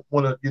 I don't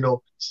want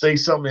to, say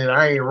something that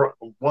I ain't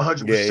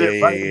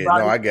 100% right. Yeah.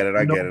 No, I get it.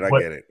 I get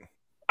it.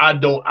 I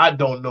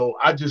don't know.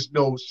 I just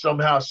know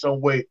somehow,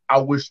 some way, I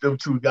wish them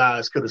two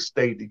guys could have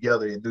stayed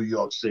together in New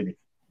York City.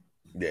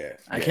 Yeah.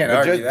 I can't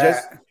argue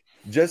that.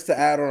 Just to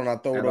add on, I'll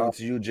throw it over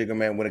to you,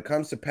 Jiggaman. When it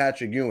comes to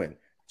Patrick Ewing,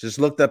 just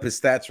looked up his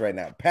stats right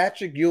now.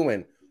 Patrick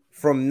Ewing,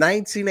 from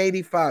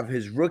 1985,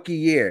 his rookie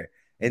year,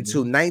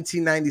 until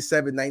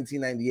 1997,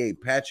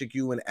 1998, Patrick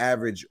Ewing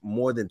averaged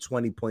more than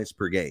 20 points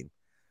per game.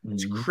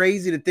 It's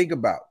crazy to think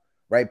about,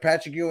 right?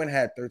 Patrick Ewing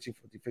had 13,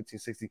 14, 15,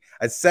 16,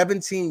 a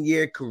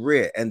 17-year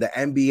career in the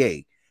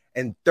NBA.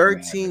 And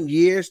 13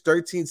 years,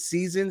 13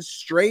 seasons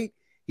straight,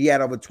 he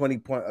had over 20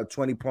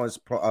 points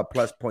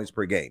plus points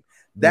per game.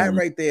 That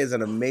right there is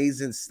an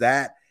amazing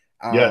stat.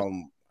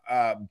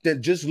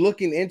 Just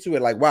looking into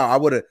it, like, wow,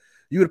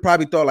 you would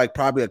probably thought like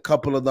probably a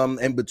couple of them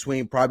in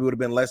between probably would have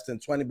been less than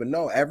 20, but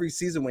no, every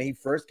season when he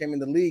first came in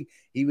the league,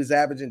 he was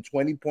averaging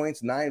 20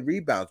 points, 9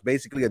 rebounds,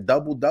 basically a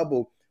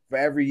double-double for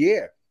every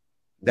year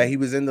that he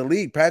was in the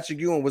league. Patrick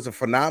Ewing was a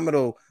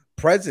phenomenal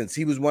presence.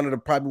 He was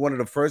probably one of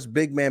the first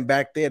big men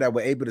back there that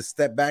were able to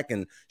step back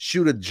and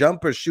shoot a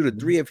jumper, shoot a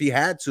three if he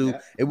had to. Yeah.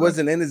 It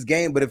wasn't in his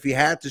game, but if he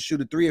had to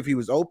shoot a three, if he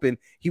was open,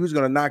 he was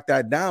going to knock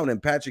that down.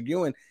 And Patrick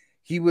Ewing,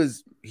 he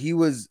was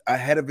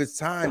ahead of his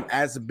time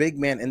as a big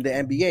man in the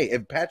NBA.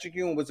 If Patrick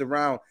Ewing was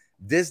around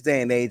this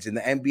day and age in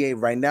the NBA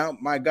right now,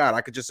 my God, I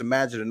could just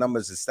imagine the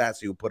numbers and stats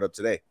he would put up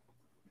today.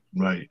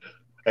 Right.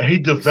 And he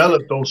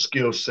developed those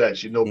skill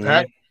sets.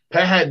 Pat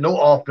had no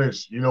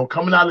offense.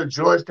 Coming out of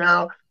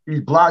Georgetown, he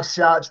blocked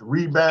shots,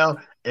 rebound,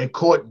 and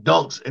caught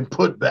dunks and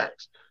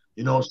putbacks.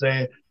 You know what I'm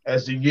saying?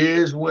 As the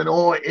years went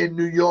on in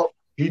New York,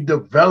 he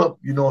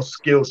developed,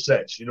 skill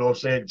sets. You know what I'm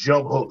saying?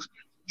 Jump hooks,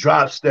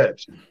 drop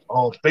steps,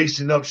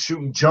 facing up,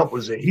 shooting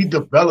jumpers, and he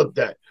developed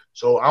that.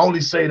 So I only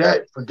say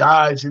that for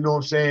guys, who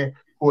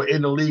are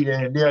in the league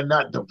and they're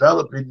not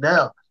developing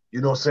now.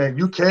 You know what I'm saying?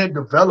 You can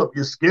develop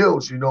your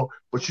skills,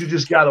 but you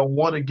just got to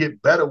want to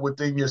get better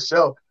within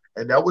yourself.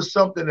 And that was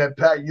something that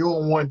Pat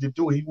Ewing wanted to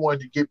do. He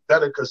wanted to get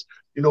better because,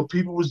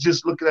 people was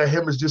just looking at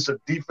him as just a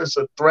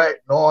defensive threat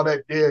and all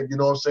that there, you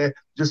know what I'm saying?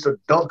 Just a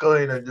dunker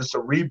and just a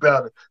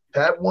rebounder.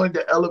 Pat wanted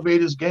to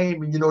elevate his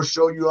game and,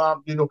 show you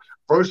how,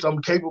 first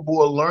I'm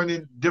capable of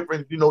learning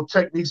different,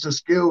 techniques and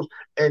skills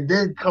and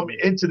then coming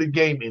into the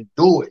game and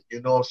do it.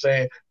 You know what I'm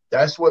saying?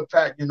 That's what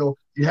Pat, you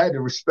had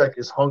to respect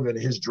his hunger and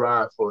his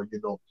drive for,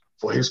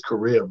 for his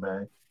career,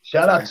 man.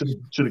 Shout out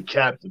to the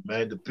captain,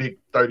 man, the big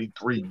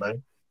 33,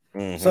 man.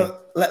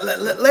 So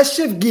let's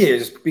shift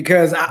gears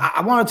because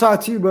I want to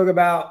talk to you, Boog,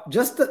 about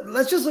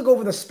let's just look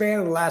over the span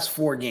of the last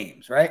 4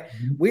 games, right?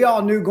 We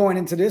all knew going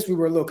into this, we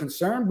were a little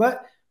concerned,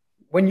 but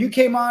when you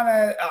came on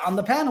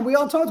the panel, we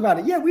all talked about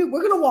it. Yeah, we're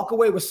going to walk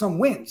away with some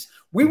wins.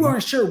 We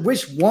weren't sure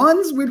which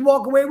ones we'd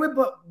walk away with,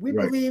 but we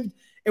believed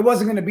it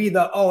wasn't going to be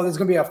there's going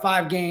to be a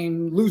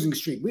 5-game losing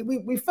streak.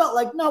 We felt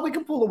like, no, we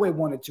can pull away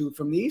 1 or 2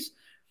 from these.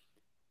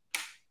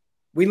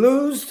 We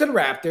lose to the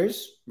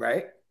Raptors,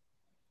 right?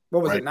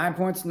 What was it? 9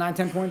 points, 9,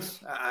 10 points?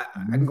 I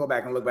can go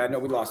back and look, but I know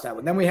we lost that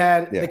one. Then we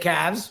had the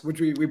Cavs,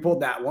 which we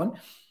pulled that one.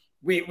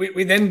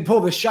 We then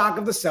pull the shock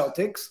of the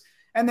Celtics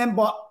and then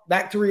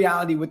back to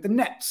reality with the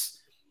Nets.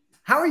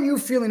 How are you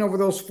feeling over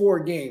those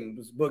 4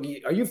 games,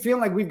 Boogie? Are you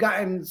feeling like we've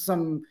gotten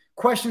some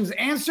questions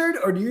answered,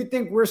 or do you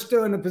think we're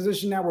still in a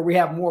position now where we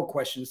have more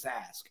questions to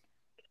ask?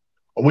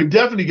 We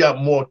definitely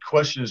got more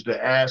questions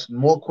to ask,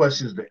 more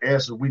questions to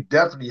answer. We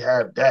definitely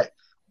have that.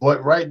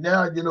 But right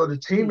now,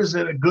 the team is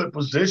in a good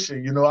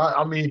position.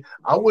 I mean,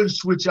 I wouldn't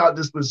switch out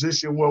this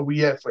position where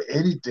we at for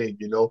anything,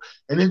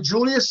 And then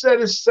Julius said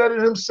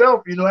it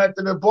himself,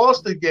 after the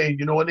Boston game,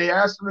 when they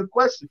asked him the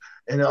question,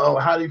 and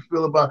how do you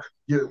feel about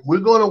we're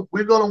gonna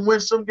win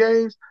some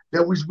games,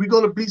 that we're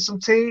gonna beat some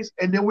teams,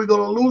 and then we're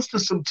gonna lose to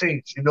some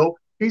teams.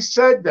 He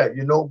said that,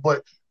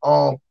 But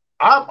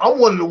I'm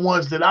one of the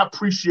ones that I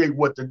appreciate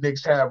what the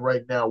Knicks have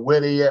right now, where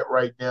they at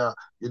right now,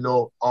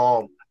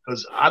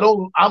 because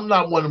I'm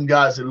not one of them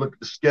guys that look at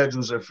the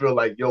schedules and feel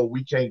like,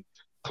 we can't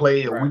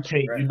play or we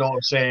can't,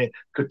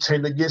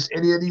 contend against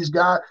any of these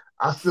guys.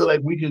 I feel like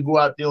we can go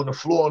out there on the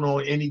floor and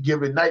on any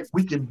given night,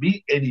 we can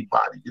beat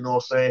anybody, you know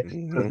what I'm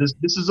saying? Because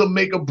this is a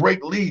make or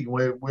break league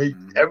where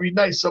every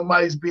night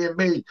somebody's being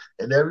made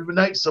and every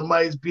night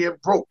somebody's being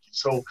broke.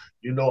 So,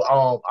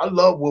 I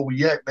love where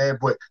we at, man.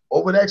 But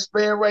over that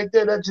span right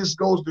there, that just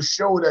goes to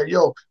show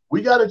that,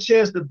 we got a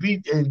chance to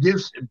beat any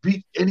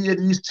of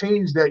these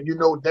teams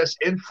that, that's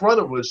in front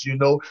of us,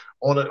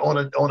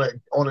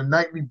 on a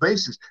nightly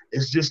basis.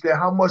 It's just that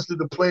how much do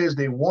the players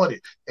they want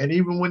it. And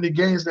even when the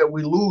games that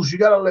we lose, you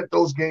got to let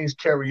those games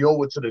carry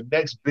over to the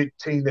next big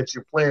team that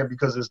you're playing,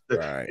 because it's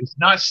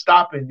not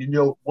stopping.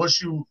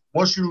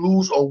 Once you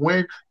lose or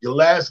win your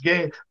last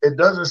game, it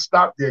doesn't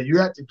stop there. You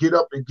have to get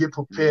up and get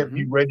prepared and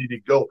be ready to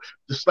go.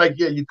 Just like,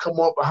 you come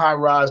off a high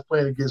rise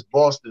playing against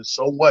Boston.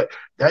 So what?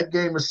 That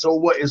game is so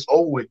what? It's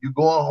over. You're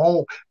going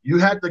home. You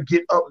have to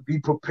get up and be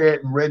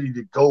prepared and ready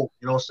to go.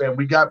 You know what I'm saying?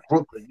 We got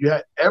Brooklyn. You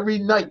had every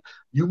night.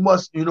 You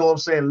must,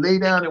 lay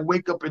down and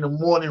wake up in the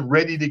morning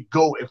ready to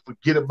go and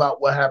forget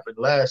about what happened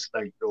last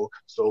night, though.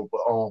 So,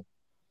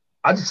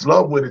 I just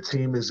love where the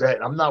team is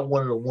at. I'm not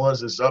one of the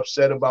ones that's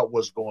upset about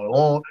what's going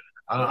on.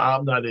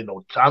 I'm not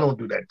I don't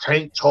do that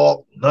tank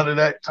talk, none of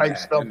that type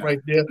stuff right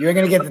there. You ain't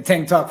gonna get the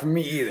tank talk from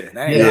me either.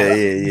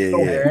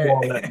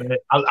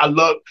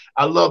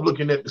 I love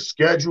looking at the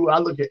schedule. I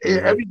look at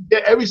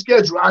every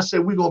schedule. I say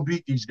we're gonna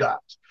beat these guys.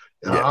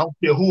 I don't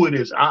care who it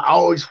is. I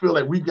always feel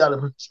like we got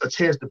a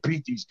chance to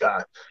beat these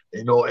guys.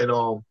 And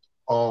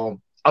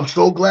I'm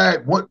so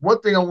glad. One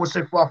thing I want to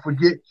say before I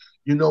forget,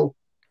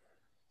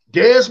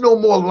 there's no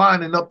more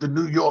lining up the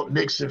New York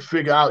Knicks and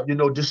figure out,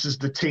 this is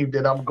the team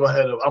that I'm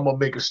gonna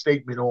make a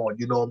statement on.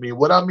 You know what I mean?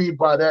 What I mean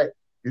by that,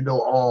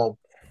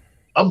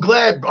 I'm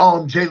glad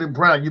Jaylen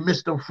Brown, you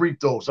missed them free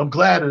throws. I'm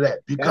glad of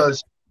that,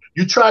 because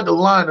you tried to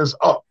line us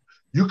up.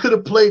 You could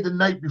have played the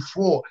night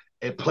before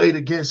and played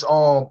against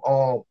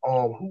who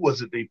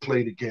was it they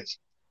played against?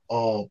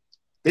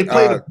 They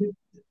played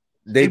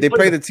they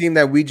played the team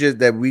that we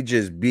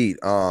just beat.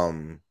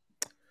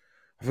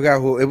 I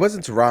forgot who. It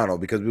wasn't Toronto,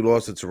 because we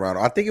lost to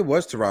Toronto. I think it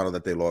was Toronto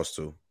that they lost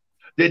to.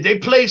 They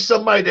played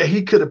somebody that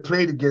he could have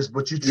played against,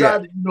 but you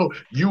tried to,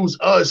 use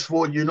us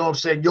for,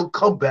 your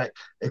comeback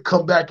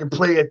and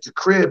play at the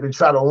crib and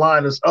try to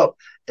line us up,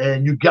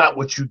 and you got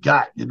what you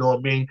got. You know what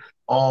I mean?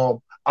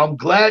 I'm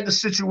glad the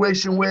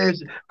situation where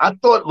I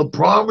thought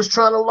LeBron was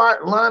trying to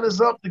line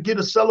us up to get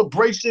a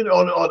celebration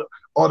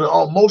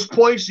on most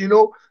points.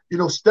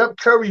 Steph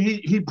Curry,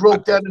 he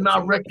broke that in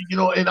our record,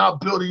 in our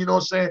building. You know what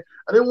I'm saying?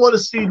 I didn't want to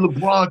see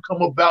LeBron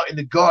come about in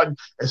the Garden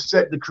and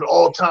set the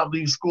all-time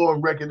leading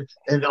scoring record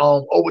and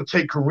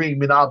overtake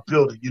Kareem in our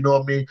building. You know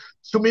what I mean?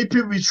 Too many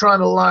people be trying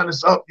to line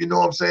us up. You know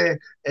what I'm saying?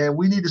 And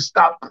we need to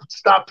stop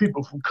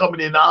people from coming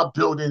in our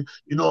building.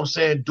 You know what I'm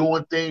saying?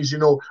 Doing things.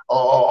 Setting a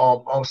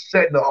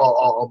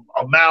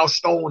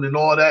milestone and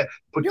all that.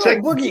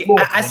 Protect Boogie,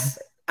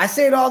 I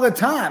say it all the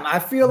time. I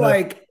feel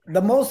like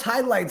the most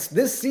highlights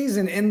this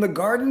season in the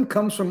Garden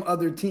comes from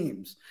other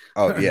teams.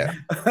 Oh, yeah.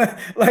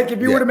 Like if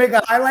you were to make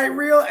a highlight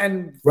reel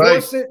and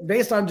force it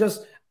based on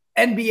just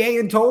NBA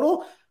in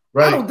total,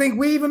 I don't think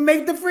we even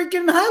make the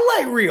freaking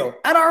highlight reel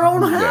at our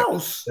own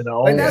house.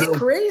 Like, that's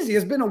crazy.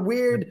 It's been a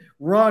weird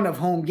run of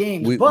home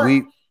games. Go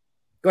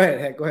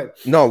ahead.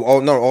 No.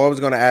 All I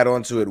was going to add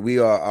on to it. We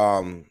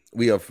are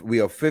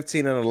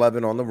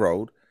 15-11 on the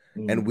road.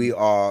 And we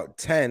are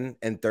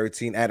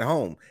 10-13 at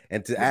home.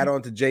 And to add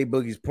on to Jay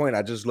Boogie's point,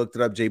 I just looked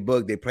it up. Jay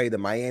Boog, they played the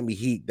Miami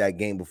Heat that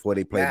game before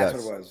they played us.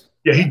 That's what it was.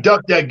 Yeah, he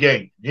ducked that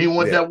game. He didn't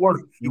want that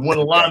work. You want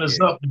to line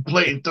us up and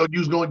play and thought you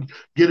was going to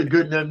get a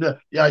good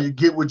 – yeah, you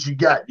get what you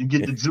got. You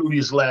get the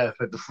Julius laugh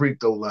at the free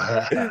throw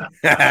line.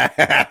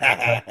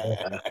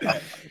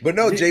 But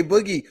no, Jay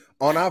Boogie,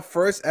 on our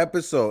first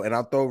episode, and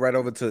I'll throw right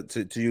over to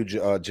you,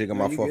 Jigga,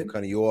 my fault for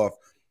cutting you off.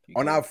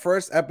 On our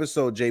first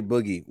episode, Jay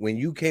Boogie, when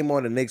you came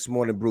on the Knicks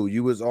Morning Brew,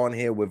 you was on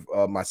here with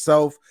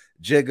myself,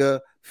 Jigga,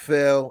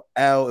 Phil,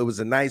 L. It was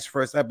a nice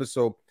first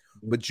episode,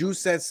 but you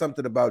said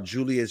something about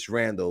Julius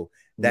Randle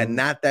that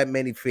not that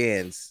many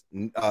fans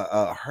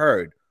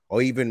heard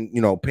or even,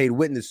 paid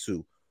witness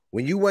to.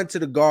 When you went to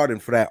the Garden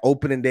for that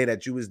opening day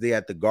that you was there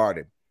at the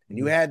Garden, and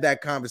you had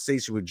that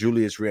conversation with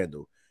Julius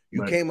Randle.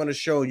 You came on the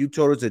show and you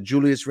told us that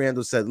Julius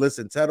Randle said,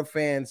 listen, tell the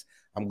fans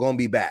I'm going to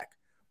be back.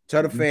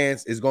 Tell the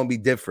fans it's going to be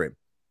different.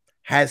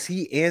 Has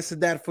he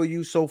answered that for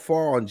you so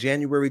far on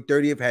January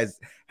 30th?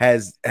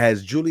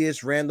 Has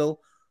Julius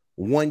Randle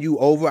won you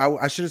over?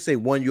 I shouldn't say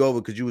won you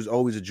over because you was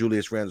always a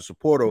Julius Randle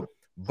supporter.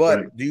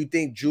 But do you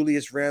think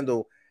Julius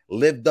Randle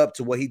lived up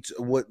to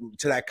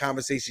to that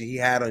conversation he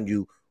had on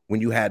you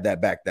when you had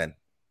that back then?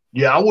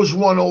 Yeah, I was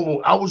won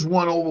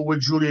over with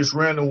Julius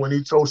Randle when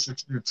he told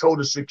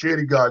the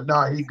security guard,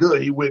 nah, he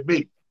good, he with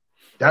me.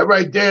 That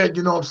right there,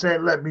 you know what I'm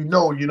saying, let me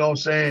know, you know what I'm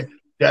saying,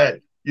 that,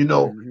 you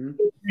know,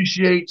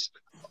 appreciates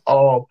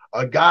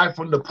a guy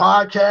from the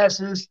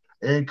podcasters,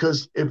 and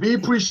because if he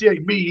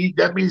appreciate me,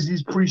 that means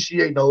he's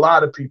appreciating a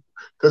lot of people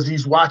because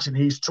he's watching,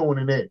 he's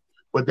tuning in.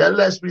 But that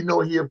lets me know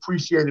he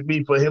appreciated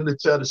me for him to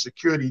tell the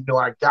security, you know,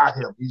 I got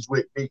him, he's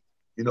with me.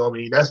 You know what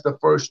I mean? That's the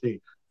first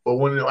thing. But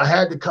when I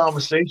had the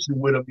conversation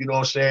with him, you know what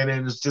I'm saying,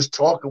 and it's just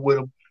talking with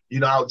him, you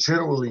know, out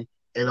generally,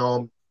 and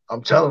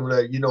I'm telling him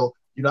that, you know,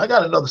 I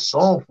got another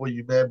song for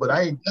you, man, but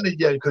I ain't done it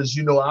yet because,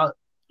 you know,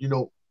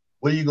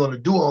 what are you gonna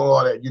do on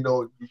all that? You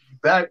know, you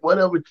back,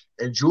 whatever.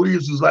 And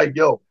Julius was like,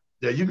 yo,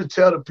 yeah, you can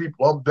tell the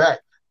people I'm back.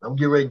 I'm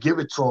getting ready to give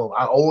it to him.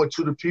 I owe it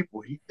to the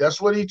people.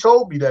 That's what he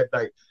told me that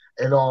night.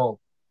 And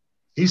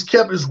he's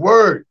kept his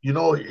word, you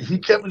know, he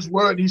kept his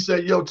word. He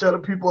said, yo, tell the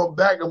people I'm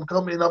back, I'm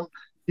coming,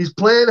 he's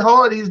playing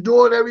hard. He's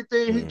doing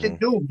everything he can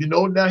do. You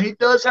know, now he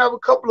does have a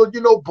couple of,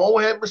 you know,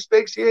 bonehead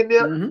mistakes here and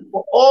there.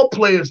 But all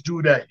players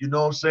do that. You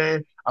know what I'm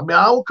saying? I mean,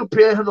 I don't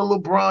compare him to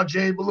LeBron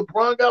James, but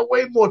LeBron got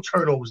way more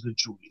turnovers than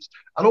Julius.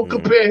 I don't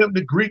compare him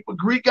to Greek, but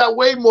Greek got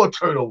way more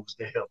turnovers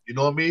than him. You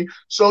know what I mean?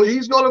 So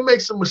he's going to make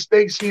some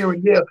mistakes here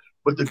and there.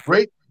 But the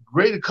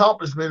great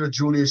accomplishment of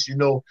Julius, you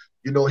know,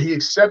 he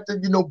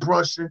accepted, you know,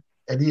 Brunson,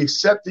 and he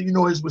accepted, you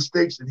know, his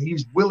mistakes, and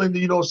he's willing to,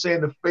 you know what I'm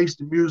saying, to face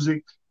the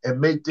music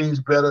and make things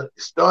better.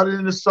 It started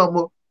in the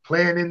summer,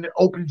 playing in the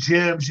open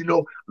gyms, you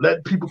know,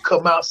 letting people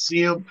come out,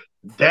 see him,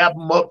 dab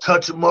him up,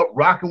 touch him up,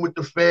 rocking with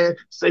the fan,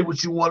 say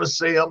what you want to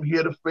say. I'm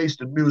here to face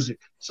the music.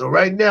 So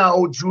right now,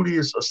 old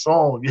Julius a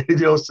song, you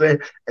know what I'm saying?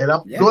 And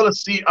I'm gonna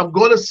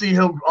see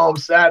him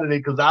Saturday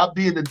because I'll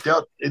be in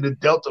the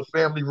Delta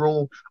family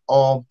room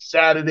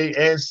Saturday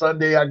and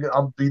Sunday.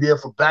 I'll be there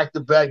for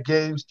back-to-back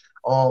games.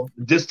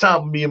 This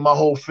time me and my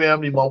whole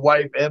family, my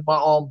wife and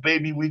my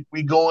baby,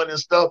 we going and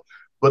stuff.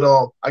 But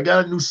I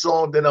got a new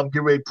song that I'm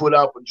getting ready to put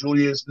out for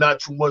Julius. Not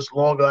too much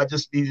longer. I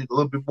just needed a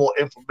little bit more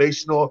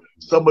information on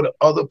some of the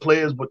other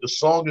players. But the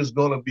song is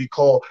going to be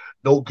called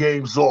No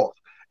Games Off.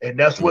 And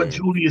that's what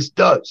Julius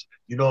does.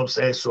 You know what I'm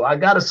saying? So I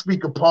got to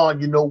speak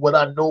upon, you know, what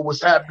I know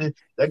what's happening.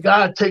 That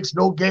guy takes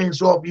no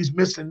games off. He's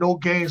missing no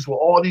games where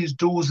all these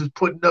dudes is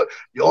putting up.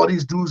 All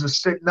these dudes are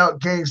sitting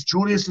out games.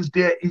 Julius is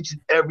there each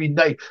and every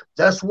night.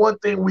 That's one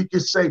thing we can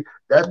say.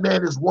 That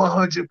man is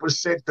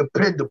 100%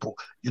 dependable.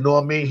 You know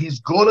what I mean? He's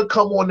going to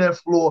come on that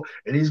floor,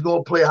 and he's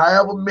going to play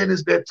however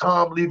minutes that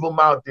Tom leave him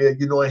out there,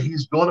 you know, and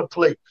he's going to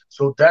play.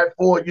 So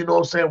therefore, you know what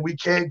I'm saying, we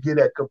can't get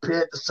that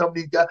compared to some of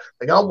these guys.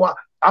 Like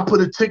I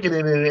put a ticket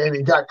in it, and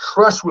it got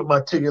crushed with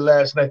my ticket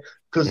last night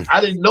because I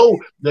didn't know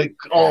that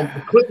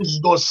the Clippers was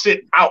going to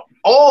sit out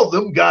all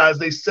them guys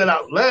they set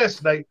out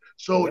last night.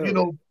 So, you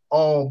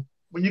know,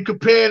 when you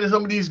compare to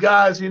some of these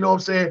guys, you know what I'm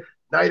saying,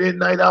 night in,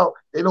 night out,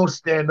 they don't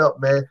stand up,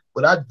 man.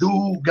 But I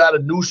do got a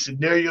new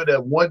scenario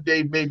that one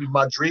day maybe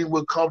my dream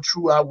will come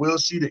true. I will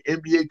see the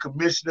NBA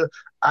commissioner.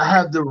 I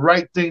have the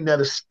right thing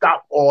that'll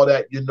stop all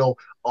that, you know,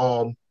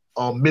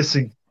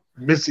 missing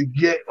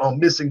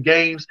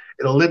games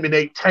and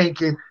eliminate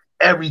tanking,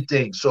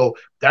 everything. So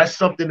that's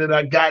something that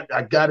I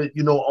got it,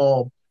 you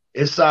know,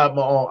 inside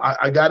my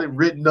I got it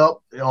written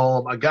up.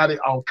 I got it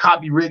on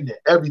copywritten and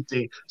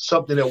everything.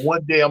 Something that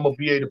one day I'm gonna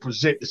be able to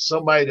present to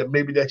somebody that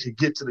maybe that should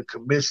get to the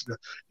commissioner.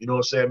 You know what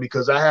I'm saying?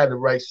 Because I had the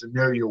right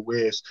scenario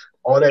where it's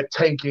all that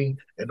tanking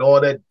and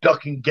all that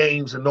ducking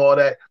games and all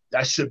that.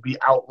 That should be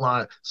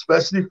outlined,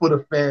 especially for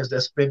the fans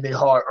that spend their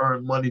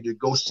hard-earned money to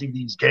go see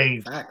these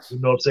games. You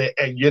know what I'm saying?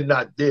 And you're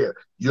not there.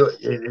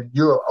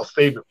 You're a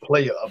favorite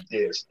player of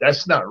theirs.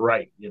 That's not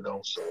right, you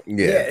know. So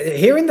yeah,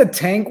 hearing the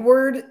tank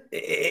word,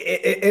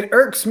 it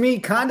irks me.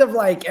 Kind of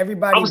like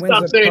everybody wins.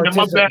 Stop saying that.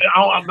 My bad.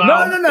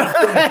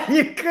 No.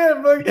 You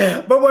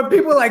could, but when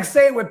people like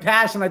say it with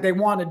passion, like they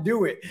want to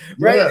do it,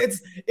 right? Yeah.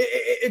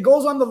 It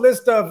goes on the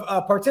list of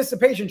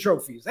participation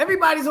trophies.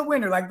 Everybody's a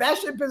winner. Like that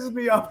shit pisses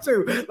me off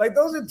too. Like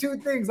those are two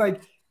things.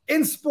 Like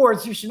in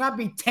sports, you should not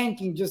be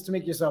tanking just to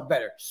make yourself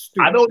better.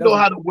 Stupid. I don't know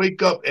how to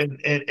wake up and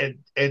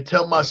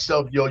tell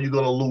myself, yo, you're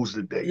gonna lose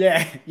today.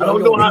 Yeah, I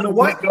don't know how to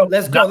wake up.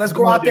 Let's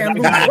go out there and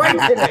lose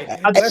right today.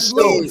 I just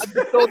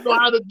don't know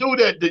how to do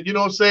that. You know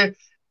what I'm saying?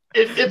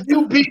 If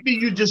you beat me,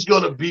 you're just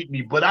gonna beat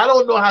me. But I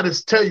don't know how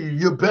to tell you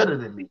you're better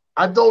than me.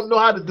 I don't know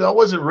how to do. I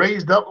wasn't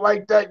raised up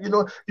like that.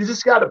 You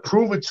just got to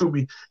prove it to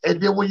me. And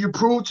then when you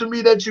prove to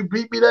me that you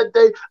beat me that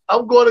day,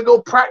 I'm going to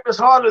go practice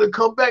harder to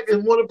come back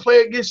and want to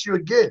play against you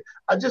again.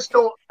 I just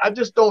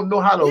don't know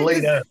how to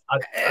lay that.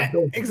 I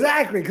don't.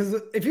 Exactly, because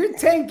if you're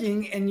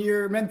tanking and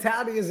your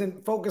mentality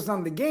isn't focused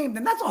on the game,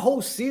 then that's a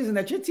whole season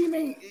that your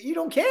team you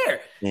don't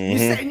care. You're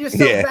setting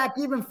yourself back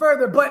even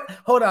further. But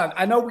hold on,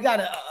 I know we got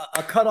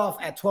a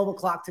cutoff at 12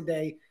 o'clock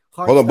today.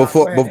 Hold on,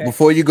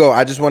 before you go,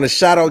 I just want to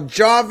shout out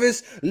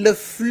Jarvis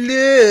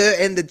LaFleur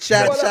in the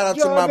chat. Shout out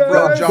to my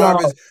bro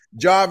Jarvis.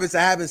 Jarvis,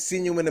 I haven't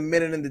seen you in a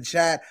minute in the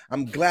chat.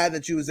 I'm glad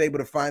that you was able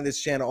to find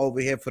this channel over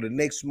here for the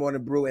Knicks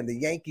Morning Brew and the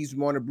Yankees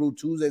Morning Brew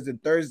Tuesdays and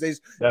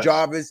Thursdays. Yes.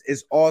 Jarvis,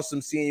 it's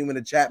awesome seeing you in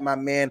the chat, my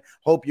man.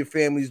 Hope your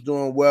family's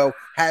doing well.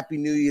 Happy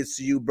New Year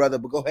to you, brother.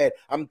 But go ahead.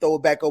 I'm throwing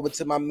it back over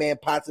to my man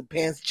Pots and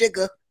Pans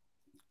Jigga.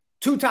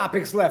 2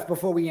 topics left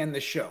before we end the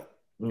show.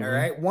 All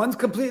right. One's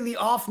completely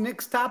off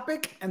Knicks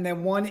topic, and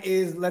then one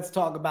is let's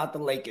talk about the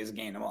Lakers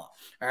game tomorrow.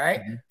 All right.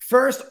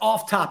 First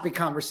off topic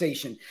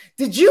conversation.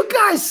 Did you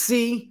guys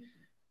see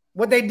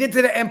what they did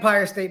to the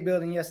Empire State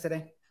Building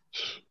yesterday?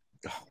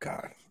 Oh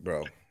God,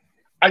 bro.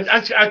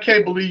 I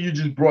can't believe you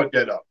just brought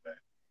that up, man.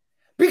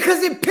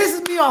 Because it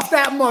pisses me off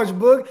that much,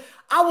 Boog.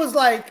 I was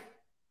like,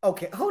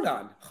 okay, hold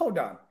on.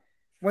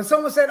 When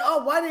someone said,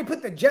 oh, why did they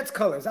put the Jets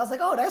colors? I was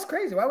like, oh, that's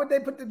crazy. Why would they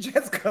put the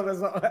Jets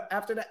colors on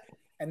after that?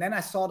 And then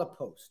I saw the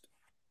post.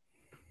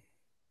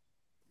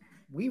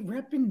 We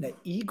repping the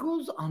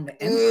Eagles on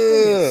the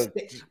Empire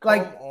State.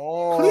 Like,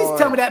 please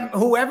tell me that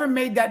whoever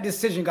made that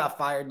decision got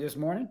fired this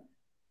morning.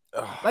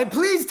 Like,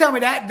 please tell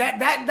me that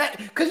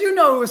because it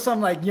was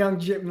some like young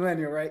jit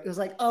millennial, right? It was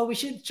like, oh, we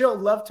should show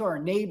love to our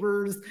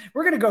neighbors.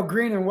 We're gonna go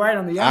green and white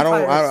on the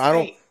Empire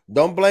State.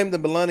 Don't blame the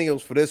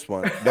millennials for this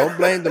one. Don't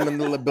blame the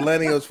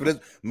millennials for this.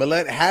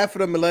 Half of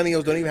the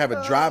millennials don't even have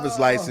a driver's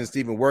license to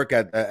even work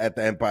at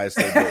the Empire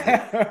State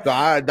Building. So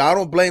I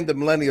don't blame the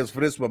millennials for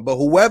this one. But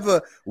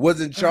whoever was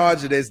in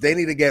charge of this, they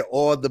need to get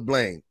all the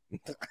blame.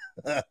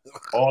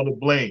 All the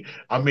blame.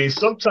 I mean,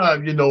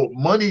 sometimes,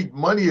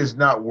 money is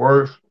not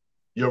worth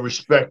your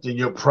respect and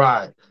your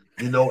pride.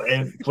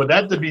 And for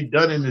that to be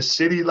done in the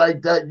city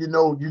like that,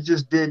 you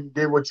just did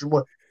what you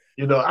want.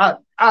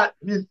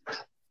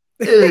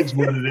 It is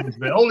what it is,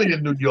 man. Only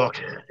in New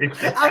York.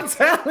 I'm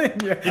telling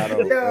you.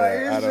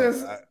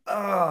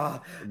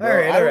 All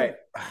right.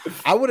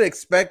 I would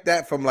expect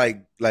that from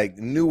like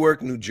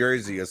Newark, New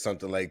Jersey or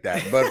something like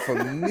that. But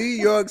from New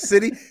York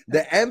City,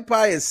 the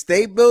Empire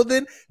State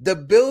Building, the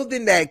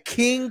building that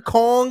King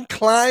Kong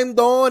climbed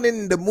on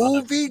in the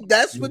movie,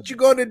 that's what you're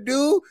going to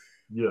do?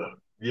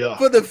 Yeah.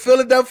 For the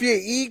Philadelphia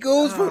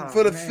Eagles,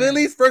 for the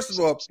Phillies? First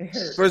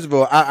of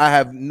all, I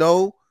have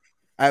no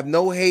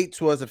hate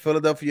towards the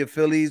Philadelphia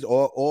Phillies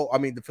or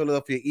the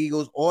Philadelphia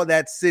Eagles or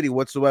that city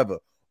whatsoever.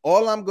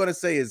 All I'm going to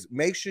say is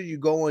make sure you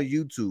go on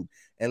YouTube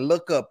and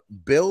look up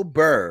Bill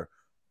Burr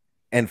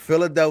and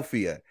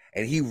Philadelphia,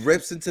 and he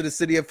rips into the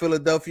city of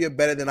Philadelphia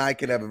better than I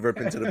can ever rip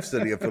into the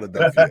city of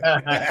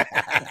Philadelphia.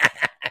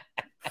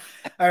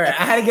 All right,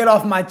 I had to get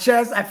off my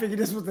chest. I figured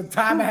this was the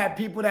time I had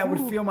people that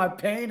would feel my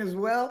pain as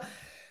well.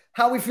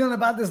 How are we feeling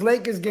about this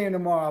Lakers game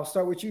tomorrow? I'll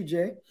start with you,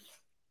 Jay.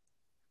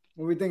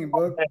 What are we thinking,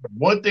 Bug?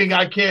 One thing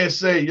I can't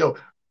say,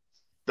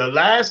 the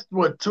last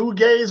 2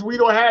 games we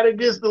don't have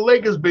against the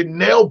Lakers been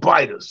nail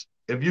biters.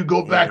 If you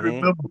go back,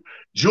 remember,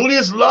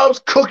 Julius loves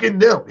cooking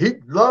them. He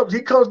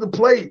comes to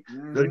play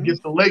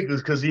against the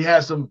Lakers because he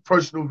has some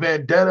personal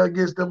vendetta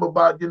against them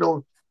about,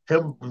 him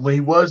when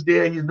he was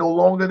there, he's no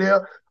longer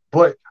there.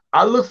 But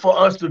I look for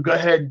us to go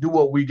ahead and do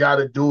what we got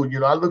to do.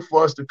 I look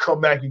for us to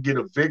come back and get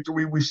a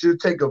victory. We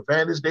should take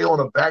advantage. They on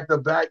a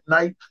back-to-back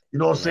night. You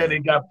know what I'm saying? They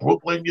got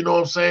Brooklyn, you know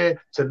what I'm saying,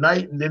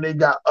 tonight, and then they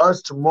got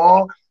us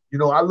tomorrow.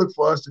 I look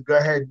for us to go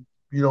ahead and,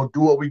 do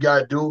what we got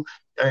to do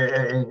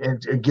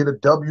and get a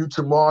W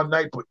tomorrow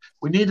night. But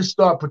we need to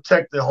start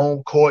protecting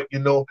home court, I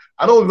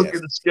don't look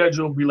at the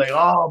schedule and be like,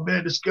 oh,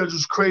 man, the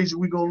schedule's crazy.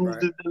 We're going to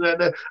lose this and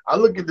that. I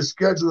look at the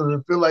schedule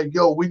and feel like,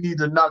 we need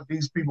to knock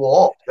these people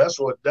off. That's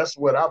what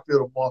I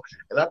feel tomorrow.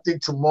 And I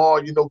think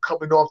tomorrow,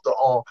 coming off the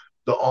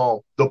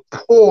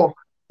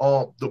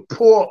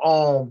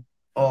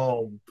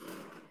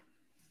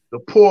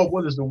poor,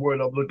 what is the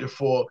word I'm looking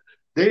for?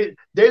 They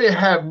didn't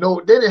have no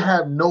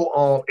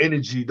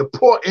energy. The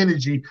poor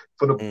energy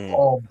for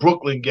the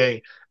Brooklyn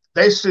game.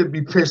 They should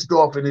be pissed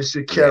off, and it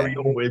should carry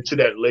over into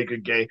that Laker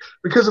game.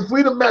 Because if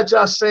we'd have matched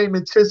our same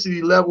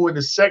intensity level in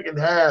the second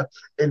half,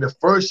 in the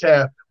first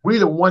half, we'd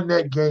have won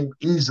that game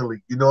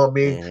easily. You know what I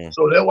mean?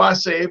 So that's why I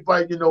say,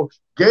 everybody,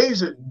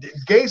 games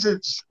are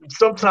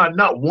sometimes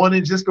not won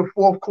in just the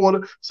fourth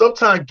quarter.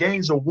 Sometimes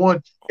games are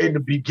won in the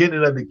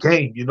beginning of the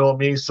game. You know what I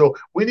mean? So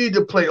we need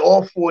to play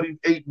all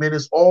 48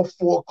 minutes, all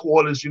 4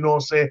 quarters. You know what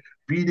I'm saying?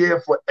 Be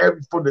there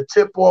from the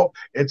tip off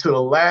until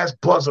the last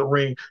buzzer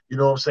ring. You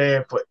know what I'm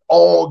saying? For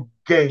all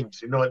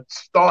games.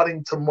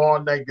 Starting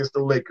tomorrow night against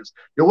the Lakers.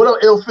 Yo, what up,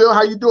 Phil?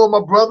 How you doing,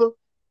 my brother?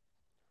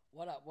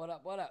 What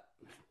up?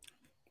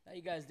 How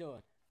you guys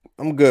doing?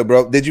 I'm good,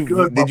 bro. Did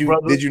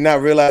you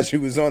not realize she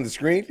was on the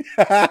screen?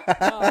 No,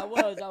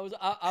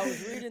 I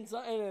was reading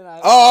something and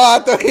I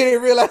thought he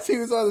didn't realize he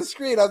was on the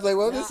screen. I was like,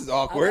 well, this is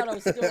awkward. I thought I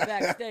was still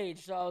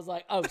backstage, so I was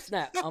like, oh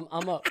snap,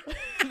 I'm up.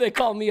 They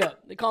called me up.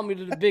 They called me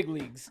to the big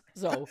leagues.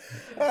 So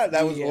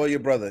that was all your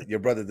brother. Your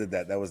brother did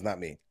that. That was not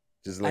me.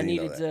 Just I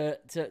needed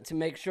to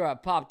make sure I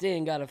popped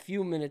in, got a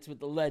few minutes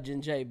with the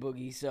legend Jay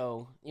Boogie,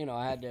 so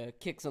I had to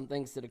kick some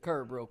things to the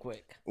curb real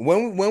quick.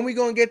 When we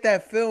gonna get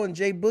that Phil and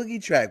Jay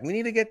Boogie track? We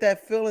need to get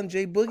that Phil and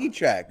Jay Boogie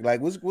track. Like,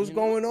 what's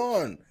going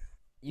on?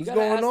 You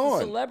gotta ask the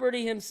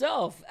celebrity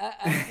himself. I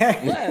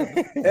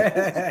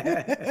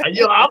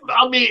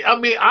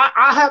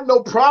have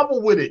no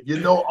problem with it.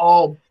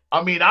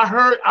 I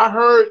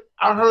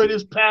heard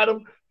his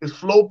pattern, his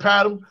flow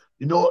pattern.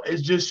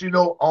 It's just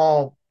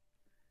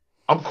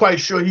I'm quite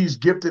sure he's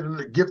gifted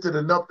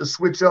enough to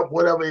switch up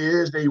whatever it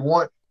is they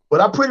want.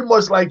 But I pretty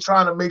much like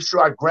trying to make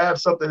sure I grab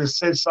something and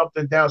send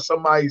something down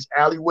somebody's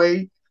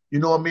alleyway. You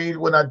know what I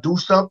mean? When I do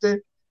something,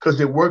 because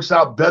it works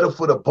out better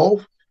for the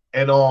both.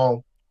 And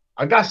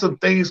I got some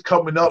things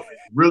coming up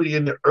really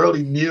in the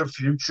early near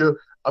future.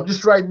 I'm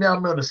just right now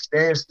I'm on a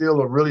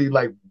standstill of really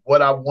like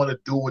what I want to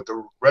do with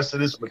the rest of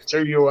this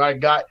material I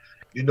got.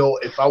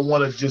 If I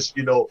want to just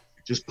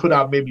put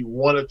out maybe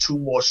 1 or 2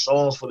 more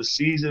songs for the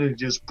season and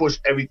just push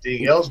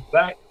everything else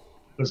back.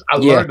 Because I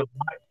learned a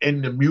lot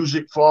in the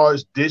music far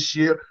as this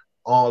year.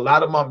 A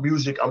lot of my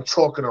music, I'm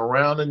talking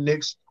around the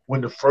Knicks.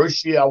 When the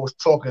first year I was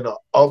talking to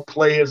other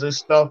players and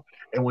stuff,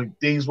 and when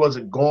things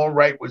wasn't going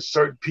right with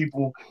certain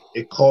people,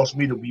 it caused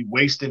me to be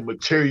wasting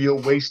material,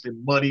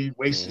 wasting money,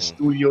 wasting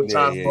studio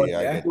time.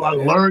 I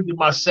learned in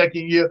my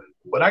second year,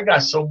 but I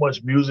got so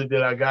much music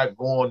that I got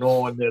going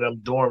on that I'm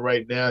doing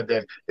right now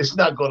that it's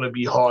not going to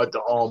be hard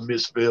to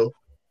miss Phil.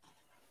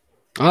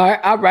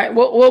 All right.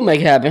 We'll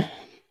make it happen.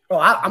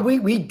 Oh,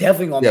 we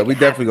definitely gonna. Yeah, we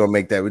definitely gonna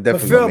make that. We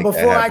definitely. But Phil,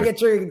 before I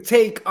get your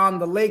take on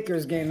the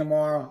Lakers game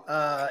tomorrow,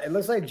 it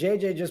looks like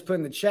JJ just put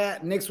in the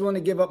chat. Knicks willing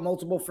to give up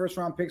multiple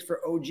first-round picks for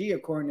OG,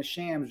 according to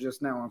Shams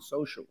just now on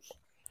socials.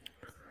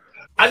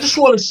 I just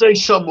want to say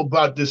something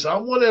about this. I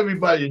want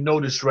everybody to know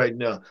this right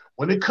now.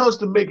 When it comes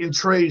to making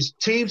trades,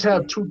 teams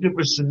have 2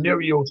 different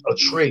scenarios of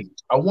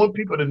trades. I want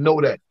people to know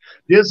that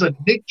there's a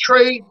Knick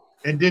trade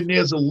and then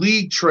there's a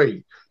league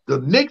trade. The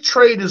Knicks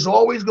trade is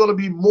always going to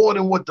be more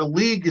than what the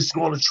league is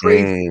going to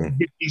trade to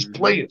get these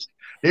players.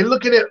 They're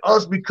looking at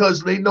us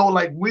because they know,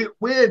 like, we're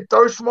in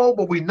thirst mode,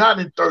 but we're not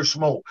in thirst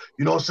mode.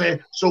 You know what I'm saying?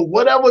 So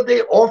whatever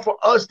they offer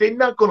us, they're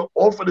not going to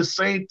offer the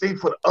same thing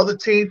for the other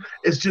team.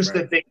 It's just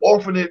that they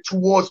offering it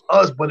towards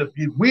us. But if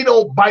we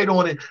don't bite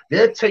on it,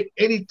 they'll take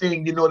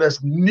anything,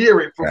 that's near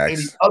it from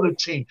any other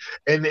team.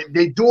 And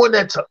they're doing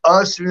that to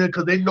us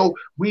because they know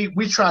we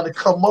trying to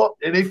come up,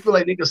 and they feel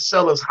like they can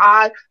sell us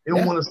high. They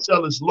don't want to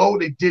sell us low.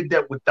 They did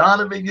that with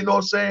Donovan, you know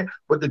what I'm saying?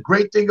 But the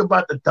great thing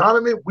about the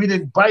Donovan, we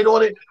didn't bite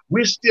on it.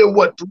 We're still,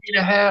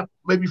 3.5,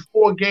 maybe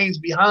 4 games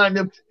behind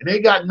them, and they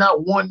got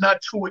not 1,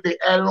 not 2, and they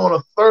added on a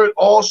 3rd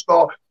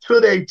all-star to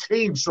their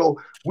team. So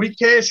we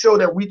can show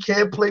that we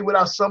can play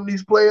without some of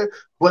these players,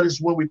 but it's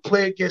when we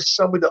play against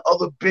some of the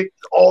other big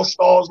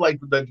all-stars,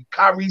 like the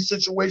Kyrie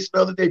situation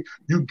the other day,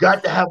 you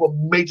got to have a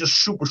major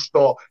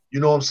superstar, you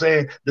know what I'm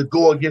saying, to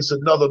go against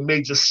another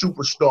major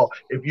superstar.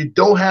 If you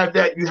don't have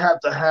that, you have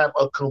to have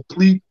a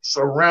complete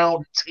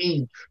surround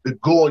team to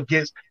go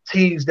against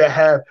teams that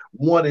have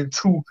 1 and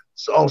 2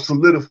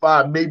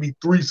 solidified, maybe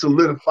 3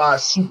 solidified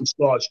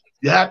superstars.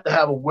 You have to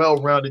have a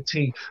well-rounded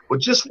team.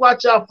 But just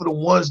watch out for the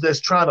ones that's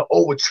trying to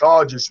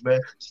overcharge us, man.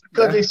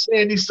 Because they're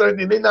saying these certain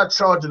things. They're not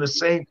charging the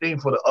same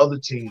thing for the other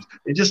teams.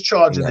 They're just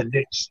charging the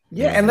Knicks.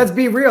 Yeah, and let's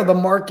be real. The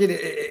market,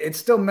 it's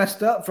still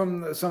messed up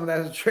from some of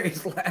that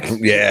trades last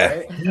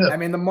year. Right? Yeah. I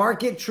mean, the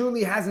market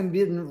truly hasn't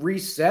been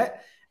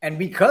reset. And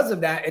because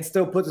of that, it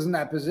still puts us in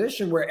that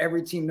position where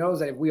every team knows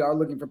that if we are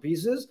looking for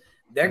pieces,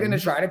 they're going to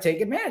try to take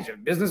advantage of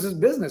it. Business is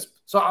business.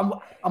 So I'm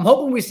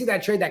hoping we see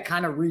that trade that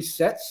kind of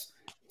resets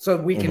so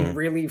we can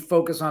really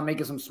focus on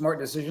making some smart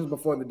decisions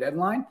before the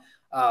deadline.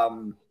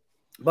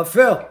 But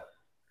Phil.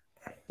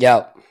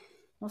 Yeah.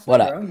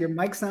 What up? Your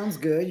mic sounds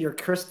good. You're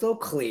crystal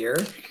clear.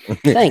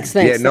 Thanks.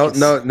 Yeah,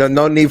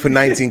 no need for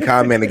 19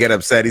 comment to get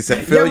upset. He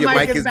said, Phil, your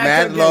mic is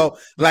mad low,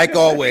 like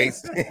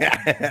always.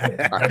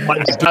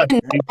 I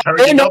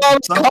didn't know I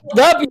was called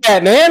up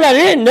yet, man. I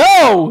didn't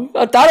know.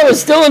 I thought I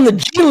was still in the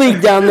G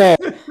League down there.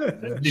 We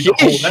need to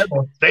hold that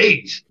on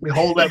stage. We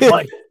hold that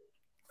mic.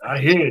 I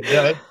hear it.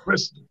 Yeah, that's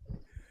crystal.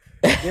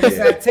 Give us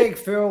that take,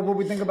 Phil. What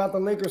we think about the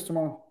Lakers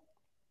tomorrow?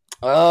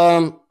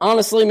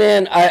 Honestly,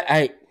 man,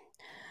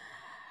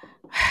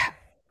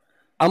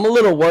 I'm a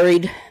little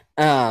worried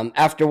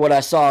after what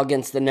I saw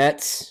against the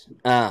Nets.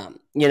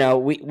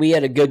 We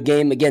had a good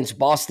game against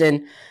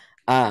Boston,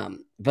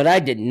 but I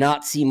did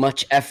not see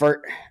much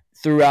effort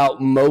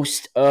throughout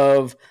most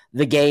of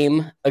the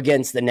game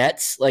against the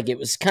Nets. Like, it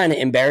was kind of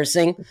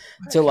embarrassing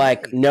to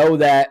know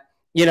that,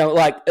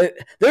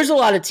 there's a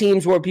lot of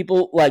teams where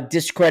people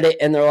discredit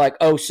and they're like,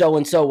 oh,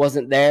 so-and-so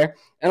wasn't there.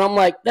 And I'm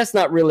like, that's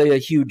not really a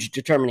huge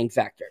determining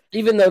factor.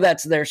 Even though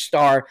that's their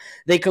star,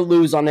 they could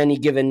lose on any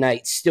given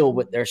night still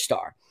with their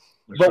star.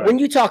 But when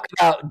you talk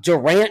about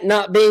Durant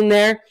not being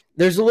there,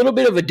 there's a little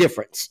bit of a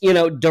difference.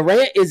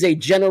 Durant is a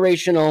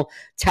generational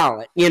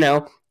talent,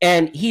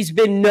 and he's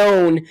been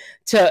known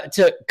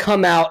to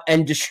come out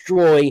and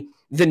destroy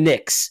the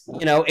Knicks,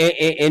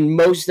 in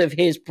most of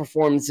his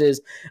performances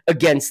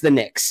against the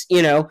Knicks,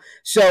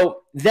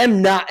 So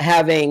them not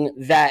having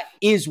that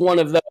is one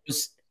of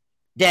those,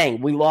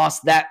 dang, we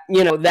lost that,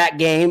 that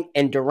game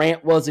and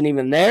Durant wasn't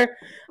even there.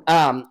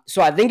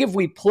 So I think if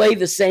we play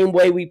the same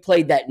way we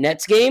played that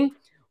Nets game,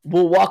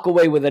 we'll walk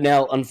away with an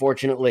L,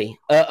 unfortunately,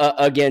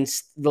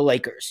 against the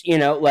Lakers.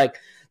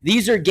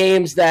 These are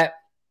games that,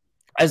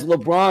 as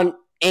LeBron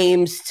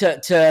aims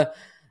to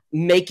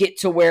make it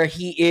to where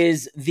he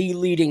is the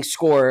leading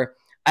scorer,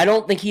 I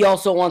don't think he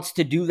also wants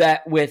to do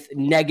that with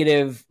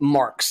negative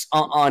marks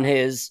on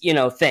his,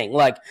 thing.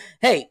 Like,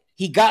 hey,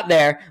 he got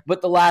there,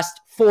 but the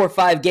last 4 or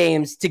 5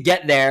 games to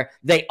get there,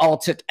 they all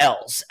took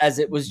L's, as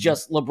it was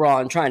just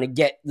LeBron trying to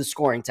get the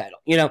scoring title.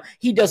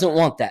 He doesn't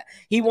want that.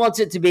 He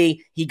wants it to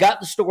be, he got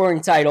the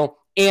scoring title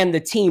and the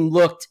team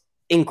looked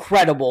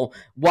incredible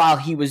while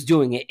he was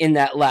doing it in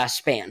that last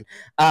span.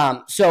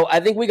 So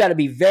I think we got to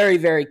be very,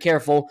 very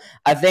careful.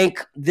 I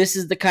think this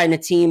is the kind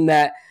of team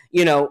that,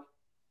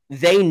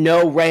 they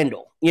know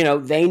Randall.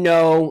 They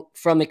know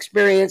from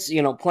experience,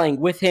 playing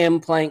with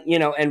him,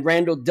 and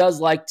Randall does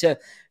like to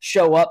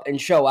show up and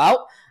show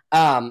out.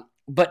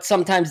 But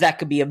sometimes that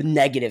could be a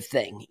negative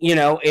thing.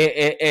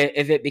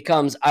 If it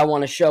becomes, I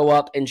want to show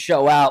up and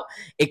show out,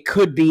 it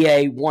could be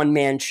a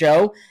one-man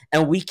show,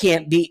 and we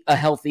can't beat a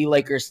healthy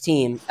Lakers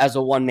team as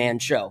a one-man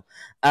show.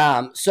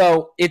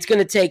 So it's going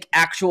to take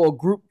actual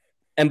group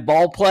and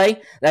ball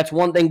play. That's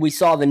one thing we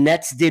saw the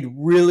Nets did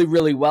really,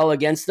 really well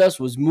against us,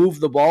 was move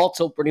the ball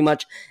till pretty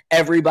much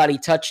everybody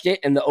touched it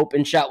and the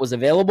open shot was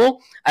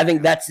available. I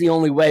think that's the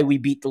only way we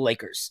beat the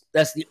Lakers.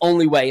 That's the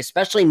only way,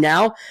 especially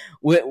now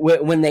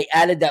when they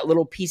added that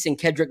little piece in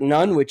Kendrick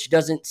Nunn, which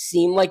doesn't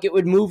seem like it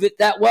would move it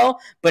that well,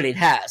 but it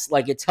has.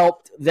 Like, it's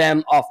helped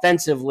them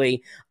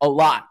offensively a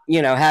lot,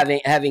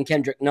 having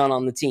Kendrick Nunn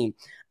on the team.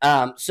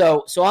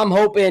 So I'm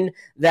hoping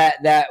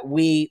that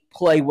we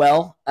play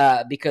well,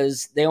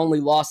 because they only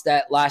lost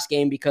that last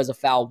game because a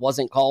foul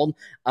wasn't called.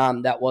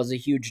 That was a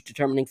huge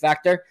determining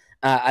factor.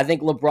 I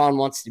think LeBron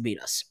wants to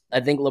beat us. I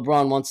think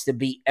LeBron wants to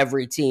beat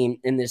every team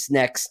in this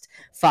next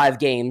 5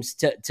 games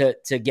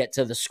to get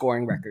to the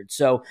scoring record.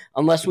 So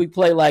unless we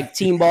play like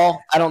team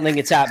ball, I don't think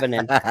it's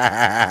happening. Yep.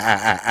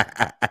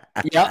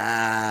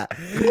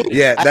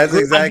 Yeah, that's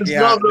exactly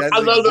how.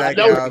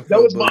 That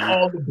was my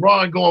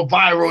LeBron going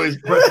viral.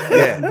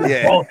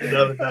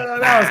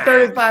 That was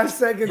 35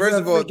 seconds. First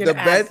of all,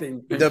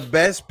 the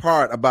best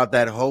part about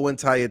that whole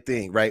entire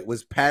thing, right,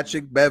 was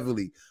Patrick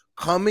Beverley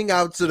coming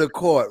out to the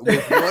court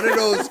with one of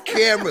those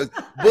cameras.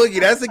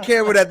 Boogie, that's the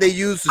camera that they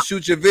use to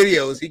shoot your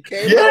videos. He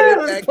came out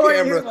with that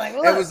camera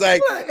and was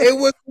like, it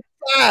was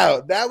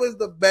wild. That was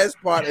the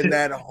best part in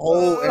that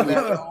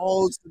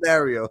whole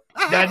scenario.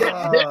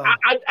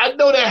 I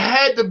know there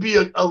had to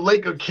be a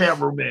Laker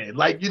cameraman.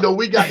 Like,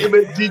 we got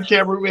MSG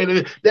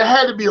cameraman. There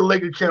had to be a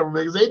Laker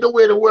cameraman, because ain't no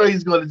way in the world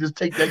he's going to just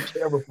take that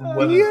camera from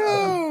one of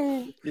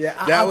them.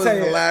 Yeah, that was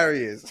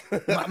hilarious.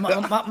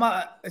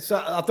 So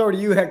I'll throw it to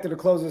you, Hector, to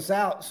close this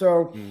out.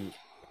 So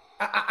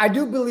I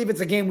do believe it's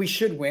a game we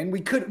should win.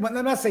 We could, let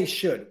me not say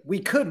should, we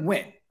could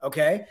win.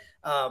 Okay.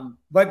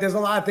 But there's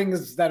a lot of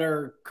things that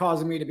are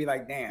causing me to be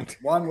like, damn,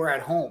 one, we're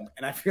at home.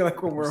 And I feel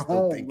like when we're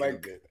home,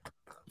 like,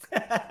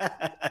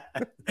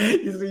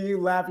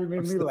 you laugh, you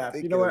made me laugh.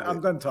 You know what? I'm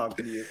done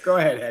talking to you. Go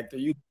ahead, Hector.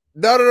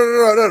 No.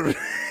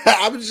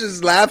 I was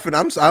just laughing.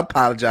 I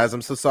apologize.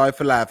 I'm so sorry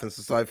for laughing.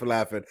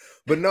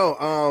 But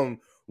no,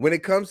 when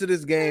it comes to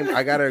this game,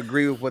 I gotta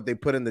agree with what they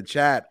put in the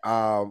chat.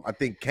 I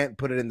think Kent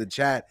put it in the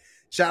chat.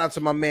 Shout out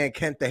to my man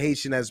Kent the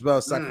Haitian as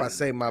well.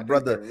 Say my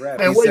brother.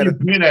 Man, where you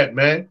been at,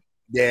 man?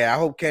 Yeah, I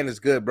hope Kent is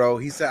good, bro.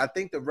 He said, I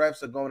think the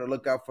refs are going to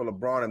look out for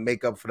LeBron and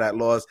make up for that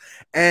loss.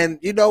 And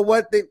you know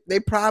what? They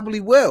probably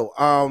will.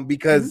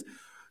 Because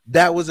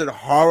that was a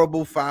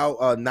horrible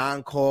foul,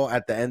 non-call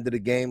at the end of the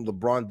game.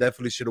 LeBron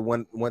definitely should have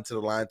went to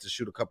the line to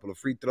shoot a couple of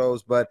free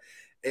throws, but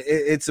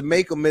it's a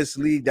make or miss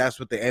league. That's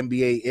what the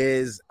NBA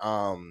is.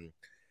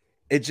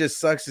 It just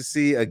sucks to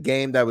see a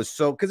game that was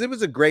because it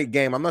was a great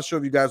game. I'm not sure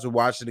if you guys were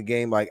watching the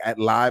game like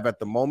live at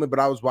the moment, but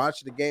I was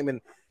watching the game, and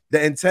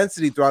the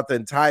intensity throughout the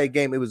entire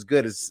game, it was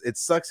good. It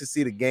sucks to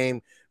see the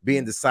game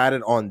being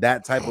decided on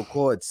that type of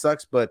call. It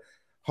sucks, but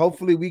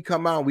hopefully we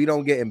come out and we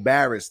don't get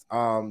embarrassed.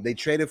 They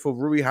traded for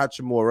Rui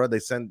Hachimura.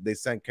 They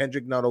sent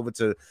Kendrick Nunn over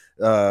to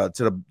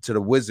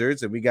the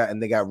Wizards, and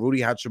they got Rui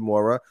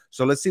Hachimura.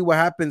 So let's see what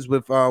happens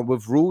with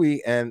Rui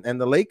and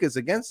the Lakers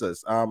against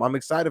us. I'm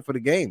excited for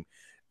the game.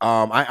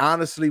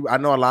 I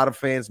know a lot of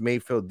fans may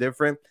feel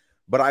different,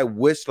 but I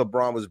wish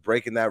LeBron was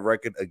breaking that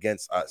record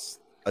against us,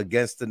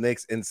 against the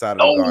Knicks inside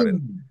of the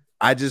Garden.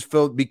 I just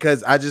feel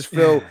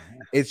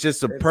It's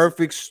just a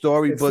perfect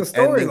storybook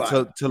ending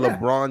to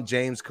LeBron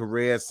James'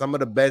 career. Some of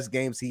the best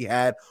games he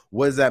had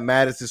was at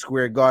Madison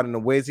Square Garden.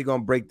 And where's he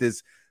gonna break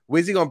this?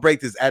 Where's he gonna break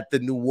this? At the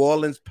New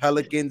Orleans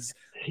Pelicans,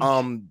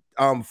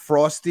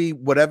 Frosty,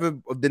 whatever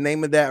the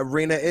name of that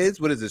arena is.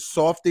 What is it?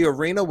 Softy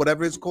Arena,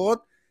 whatever it's called.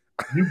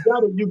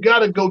 You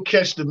gotta go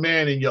catch the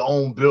man in your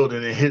own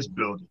building, in his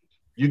building.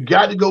 You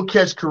got to go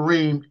catch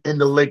Kareem in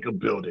the Laker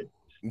building.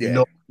 Yeah. You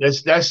know,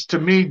 that's to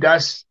me,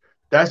 that's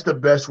the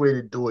best way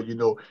to do it. You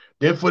know,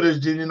 then for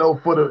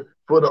the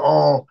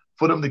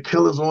for them, the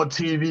killers on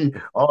TV,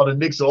 the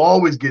Knicks are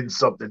always getting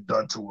something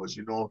done to us.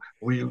 You know,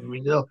 we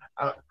know.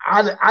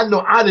 I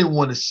know I didn't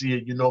want to see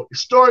it. You know,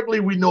 historically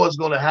we know it's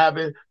going to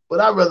happen,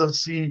 but I'd rather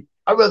see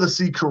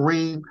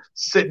Kareem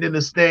sitting in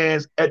the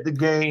stands at the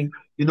game,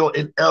 you know,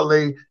 in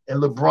LA,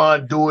 and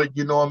LeBron do it.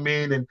 You know what I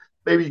mean? And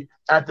maybe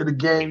after the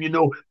game, you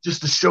know,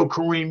 just to show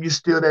Kareem you're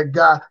still that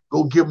guy,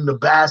 go give him the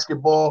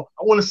basketball.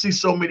 I want to see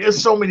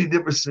there's so many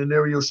different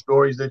scenario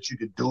stories that you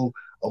could do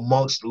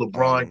amongst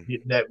LeBron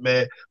getting that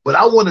man. But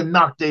I want to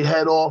knock their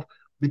head off,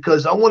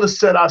 because I want to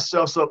set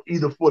ourselves up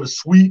either for the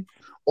sweep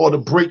or the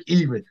break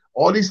even.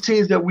 All these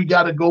teams that we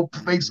got to go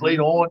face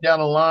later on down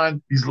the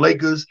line, these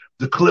Lakers,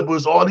 the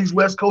Clippers, all these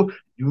West Coast,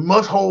 you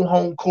must hold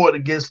home court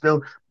against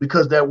them,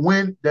 because that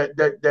win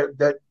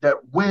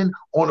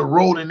on the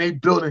road in their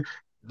building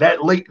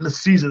that late in the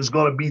season is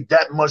going to be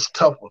that much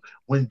tougher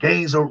when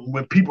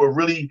people are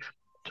really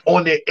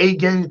on their A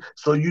game.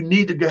 So you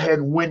need to go ahead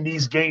and win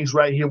these games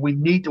right here. We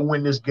need to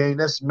win this game.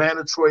 That's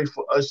mandatory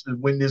for us to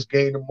win this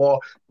game tomorrow.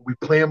 We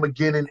play them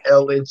again in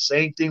LA.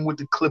 Same thing with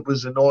the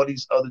Clippers and all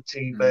these other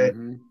teams,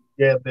 man.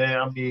 Yeah, man.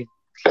 I mean,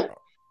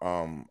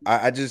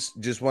 I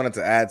just wanted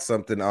to add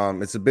something.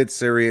 It's a bit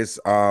serious.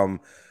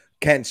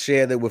 Kent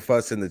shared it with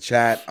us in the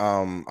chat.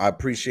 I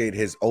appreciate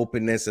his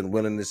openness and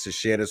willingness to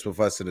share this with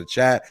us in the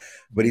chat.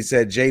 But he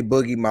said, Jay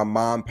Boogie, my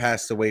mom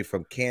passed away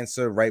from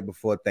cancer right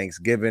before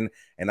Thanksgiving,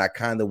 and I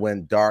kind of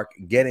went dark,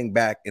 getting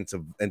back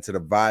into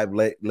the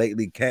vibe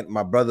lately. Kent,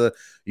 my brother,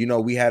 you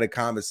know, we had a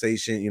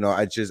conversation. You know,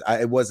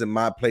 it wasn't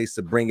my place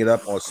to bring it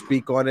up or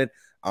speak on it.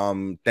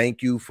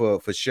 Thank you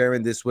for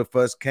sharing this with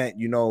us, Kent.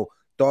 You know,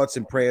 thoughts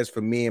and prayers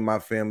for me and my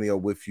family are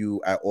with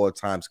you at all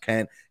times,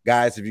 Kent.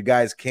 Guys, if you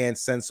guys can,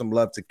 send some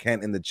love to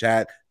Kent in the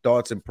chat.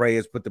 Thoughts and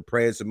prayers. Put the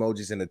prayers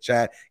emojis in the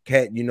chat.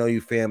 Kent, you know you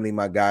family,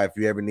 my guy. If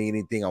you ever need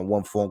anything, I'm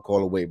one phone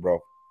call away, bro.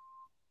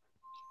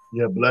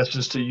 Yeah,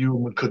 blessings to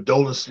you and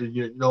condolences to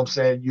you. You know what I'm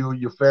saying? You,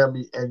 your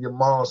family, and your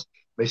moms.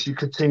 Make sure you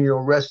continue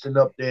resting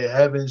up there in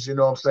heavens. You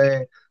know what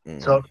I'm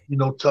saying?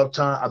 Tough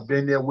time. I've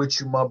been there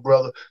with you, my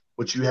brother.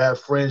 But you have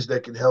friends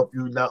that can help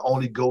you not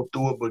only go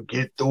through it, but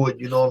get through it.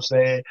 You know what I'm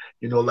saying?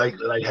 You know, like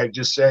Heck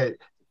just said, if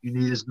you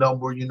need his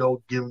number, you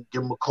know, give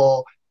him a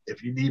call.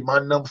 If you need my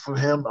number from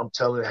him, I'm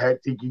telling Heck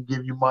he can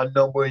give you my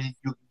number. You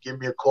can give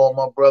me a call,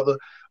 my brother.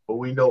 But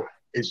we know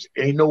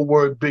ain't no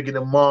word bigger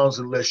than mom's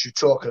unless you're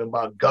talking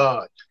about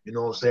God. You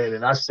know what I'm saying?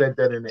 And I said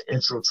that in the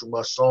intro to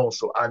my song,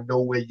 so I know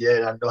where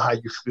you're at. I know how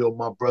you feel,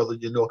 my brother.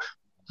 You know,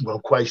 I'm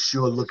quite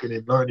sure looking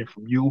and learning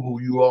from you,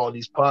 who you are on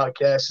these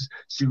podcasts.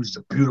 She was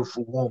a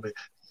beautiful woman.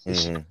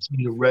 She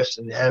continue to rest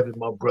in heaven,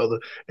 my brother.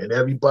 And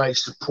everybody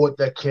support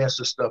that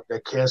cancer stuff.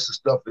 That cancer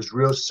stuff is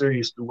real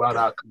serious throughout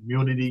our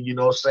community. You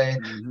know what I'm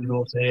saying? You know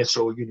what I'm saying?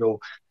 So, you know,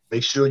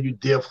 make sure you're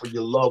there for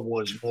your loved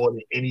ones more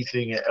than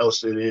anything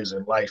else it is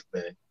in life,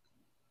 man.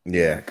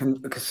 Yeah.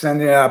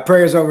 Send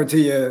prayers over to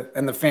you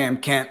and the fam,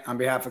 Kent, on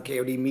behalf of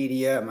KOD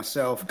Media and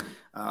myself.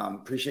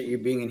 Appreciate you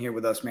being in here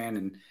with us, man.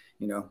 And,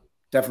 you know,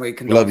 definitely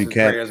condolences,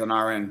 prayers on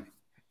our end.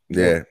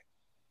 Yeah.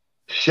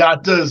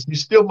 Shotters, you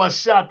still my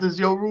shotters,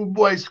 yo, rude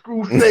boy,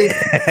 screw face.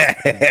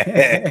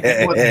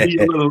 I want to be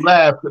a little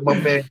laugh at my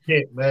man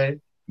Kent,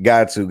 man.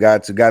 Got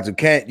to.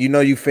 Kent, you know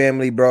you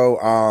family,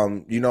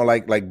 bro. You know,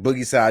 like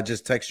Boogie said, I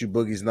just text you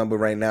Boogie's number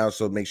right now,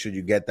 so make sure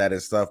you get that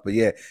and stuff. But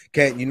yeah,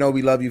 Kent, you know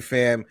we love you,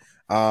 fam.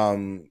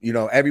 You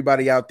know,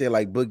 everybody out there,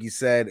 like Boogie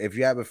said, if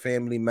you have a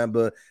family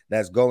member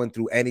that's going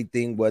through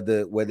anything,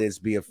 whether it's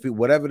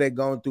whatever they're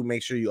going through,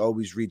 make sure you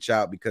always reach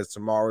out, because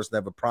tomorrow's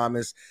never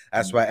promised.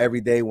 That's why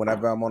every day,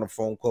 whenever I'm on a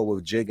phone call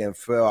with Jig and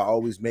Phil, I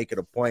always make it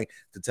a point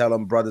to tell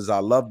them brothers I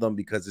love them,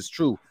 because it's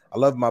true. I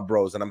love my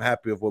bros, and I'm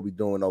happy with what we're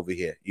doing over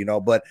here, you know.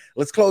 But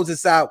let's close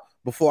this out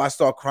before I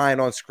start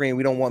crying on screen.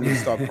 We don't want me to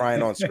start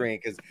crying on screen,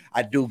 because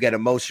I do get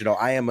emotional.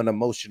 I am an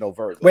emotional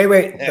version.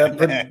 Wait.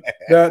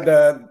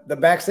 The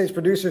backstage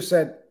producer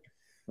said,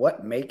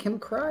 "What, make him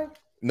cry?"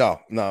 No.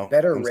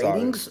 Better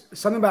ratings? Sorry.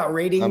 Something about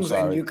ratings. I'm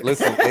sorry. And you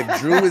Listen,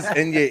 if Drew is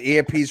in your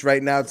earpiece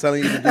right now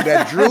telling you to do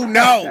that, Drew,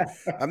 no,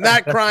 I'm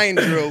not crying,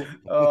 Drew.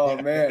 Oh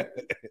man.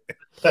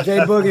 Jay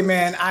Boogie,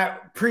 man, I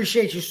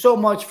appreciate you so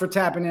much for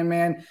tapping in,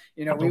 man.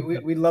 You know,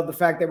 we love the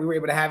fact that we were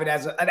able to have it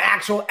as an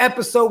actual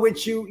episode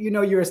with you. You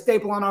know, you're a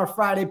staple on our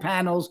Friday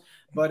panels.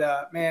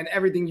 But, man,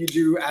 everything you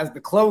do as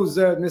the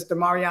closer, Mr.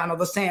 Mariano,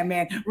 the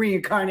Sandman,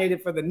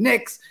 reincarnated for the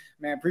Knicks.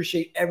 Man,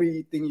 appreciate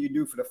everything you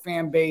do for the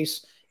fan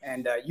base.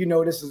 And you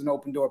know this is an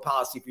open door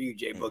policy for you,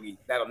 Jay Boogie.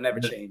 That'll never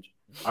change.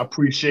 I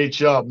appreciate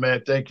y'all,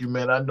 man. Thank you,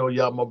 man. I know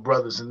y'all my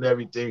brothers and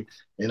everything,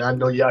 and I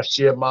know y'all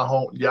share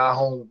y'all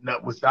home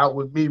not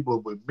with me,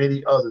 but with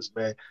many others,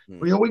 man. You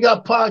know, we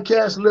got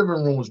podcast living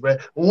rooms, man.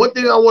 Well, one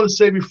thing I want to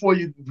say before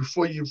you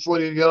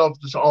get off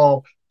this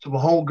to my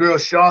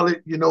homegirl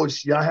Charlotte, you know,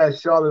 I had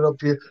Charlotte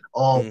up here.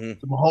 To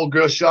my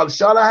homegirl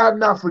Charlotte, I have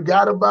not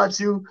forgot about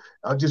you.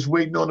 I'm just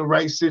waiting on the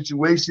right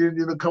situation,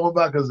 you know, come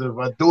about. Because if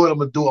I do it, I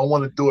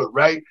want to do it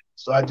right.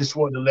 So I just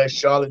wanted to let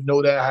Charlotte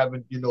know that I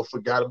haven't, you know,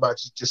 forgot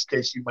about you, just in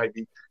case she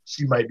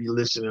might be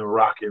listening and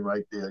rocking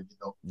right there, you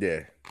know.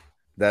 Yeah,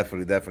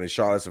 definitely.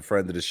 Charlotte's a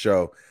friend of the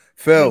show.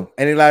 Phil,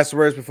 any last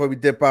words before we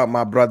dip out,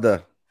 my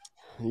brother?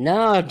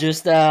 No,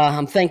 just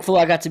I'm thankful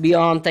I got to be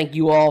on. Thank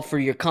you all for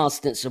your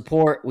constant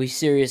support. We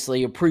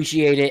seriously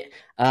appreciate it.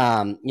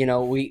 You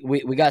know,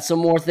 we got some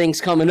more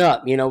things coming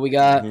up. You know, we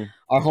got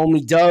our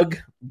homie Doug.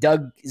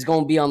 Doug is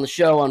going to be on the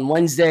show on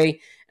Wednesday,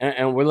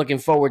 and we're looking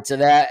forward to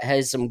that.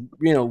 Has some,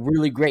 you know,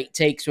 really great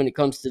takes when it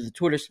comes to the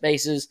Twitter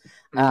Spaces.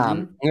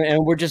 And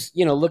we're just,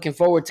 you know, looking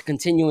forward to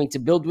continuing to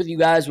build with you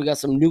guys. We got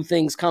some new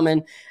things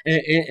coming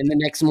in the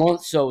next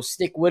month, so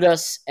stick with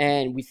us,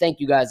 and we thank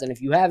you guys. And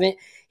if you haven't,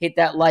 hit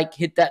that like,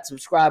 hit that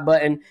subscribe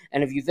button,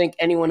 and if you think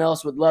anyone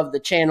else would love the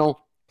channel,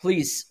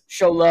 please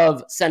show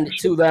love, send it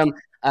to them.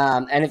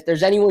 And if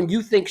there's anyone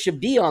you think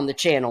should be on the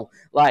channel,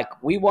 like,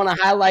 we want to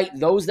highlight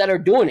those that are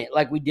doing it,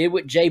 like we did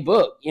with Jay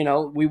Book. You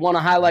know, we want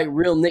to highlight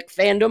real Knick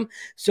fandom.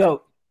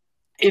 So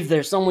if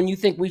there's someone you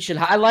think we should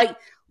highlight,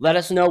 let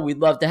us know. We'd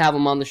love to have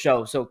them on the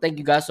show. So thank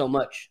you guys so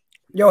much.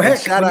 Yo, heck,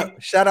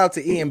 shout out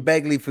to Ian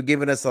Begley for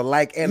giving us a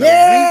like and a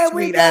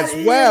retweet as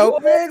well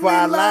for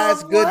our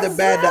last Good, the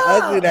Bad, the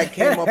Ugly that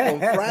came up on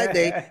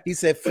Friday. He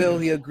said, Phil,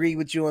 he agreed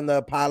with you on the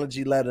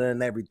apology letter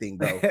and everything,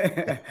 bro.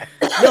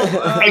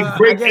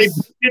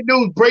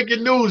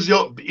 Breaking news,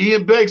 yo.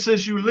 Ian Beck,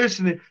 since you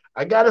listening,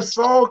 I got a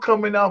song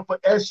coming out for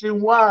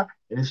SNY,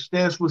 and it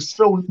stands for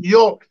So New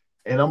York.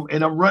 And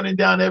I'm running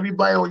down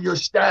everybody on your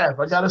staff.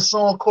 I got a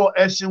song called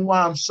SNY,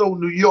 I'm So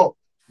New York.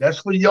 That's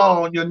for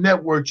y'all on your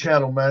network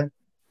channel, man.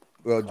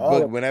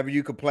 Well, whenever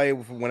you can play,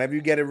 whenever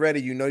you get it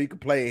ready, you know you can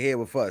play it here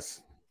with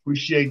us.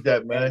 Appreciate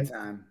that, man.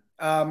 Anytime.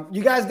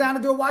 You guys down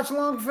to do a watch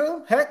along,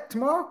 Phil? Heck,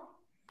 tomorrow?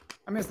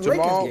 I mean, it's the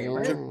Lakers game,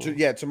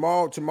 right?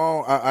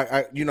 Tomorrow.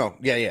 I you know,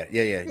 yeah.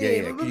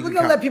 We're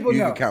gonna let people know.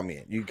 You can count me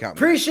in. You can count me.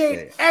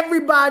 Appreciate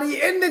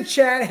everybody in the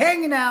chat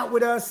hanging out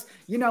with us.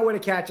 You know where to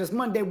catch us: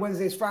 Monday,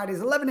 Wednesdays,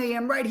 Fridays, 11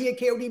 a.m. right here,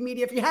 KOD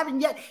Media. If you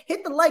haven't yet,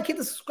 hit the like, hit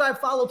the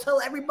subscribe, follow,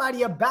 tell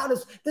everybody about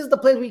us. This is the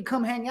place where you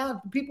come hang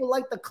out. People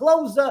like the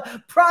Closer,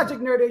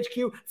 Project Nerd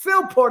HQ,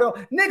 Phil Porto,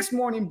 Knicks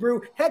Morning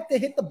Brew. Hector,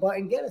 hit the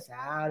button, get us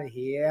out of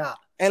here.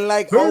 And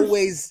like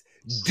always,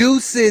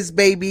 deuces,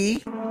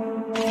 baby.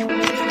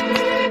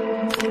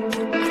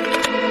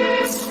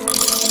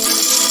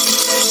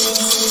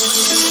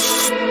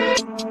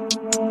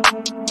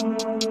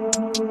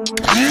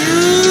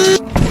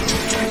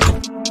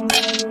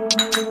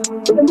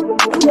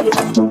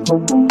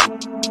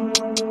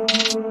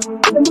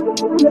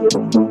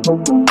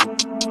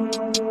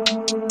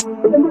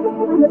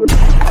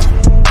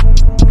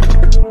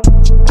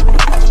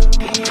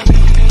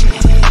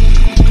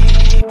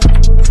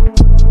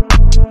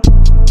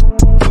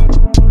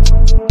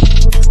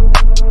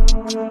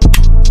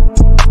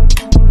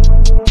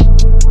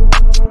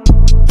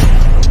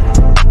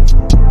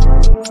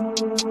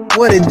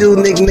 What it do,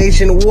 Knick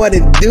Nation? What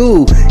it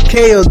do?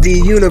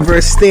 KOD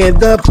Universe,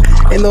 stand up.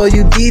 And all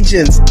you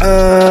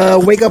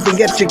DJs, wake up and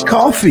get your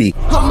coffee.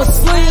 I'ma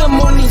slam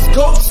on these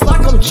goats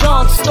like I'm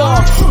John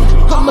Stark.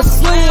 I'ma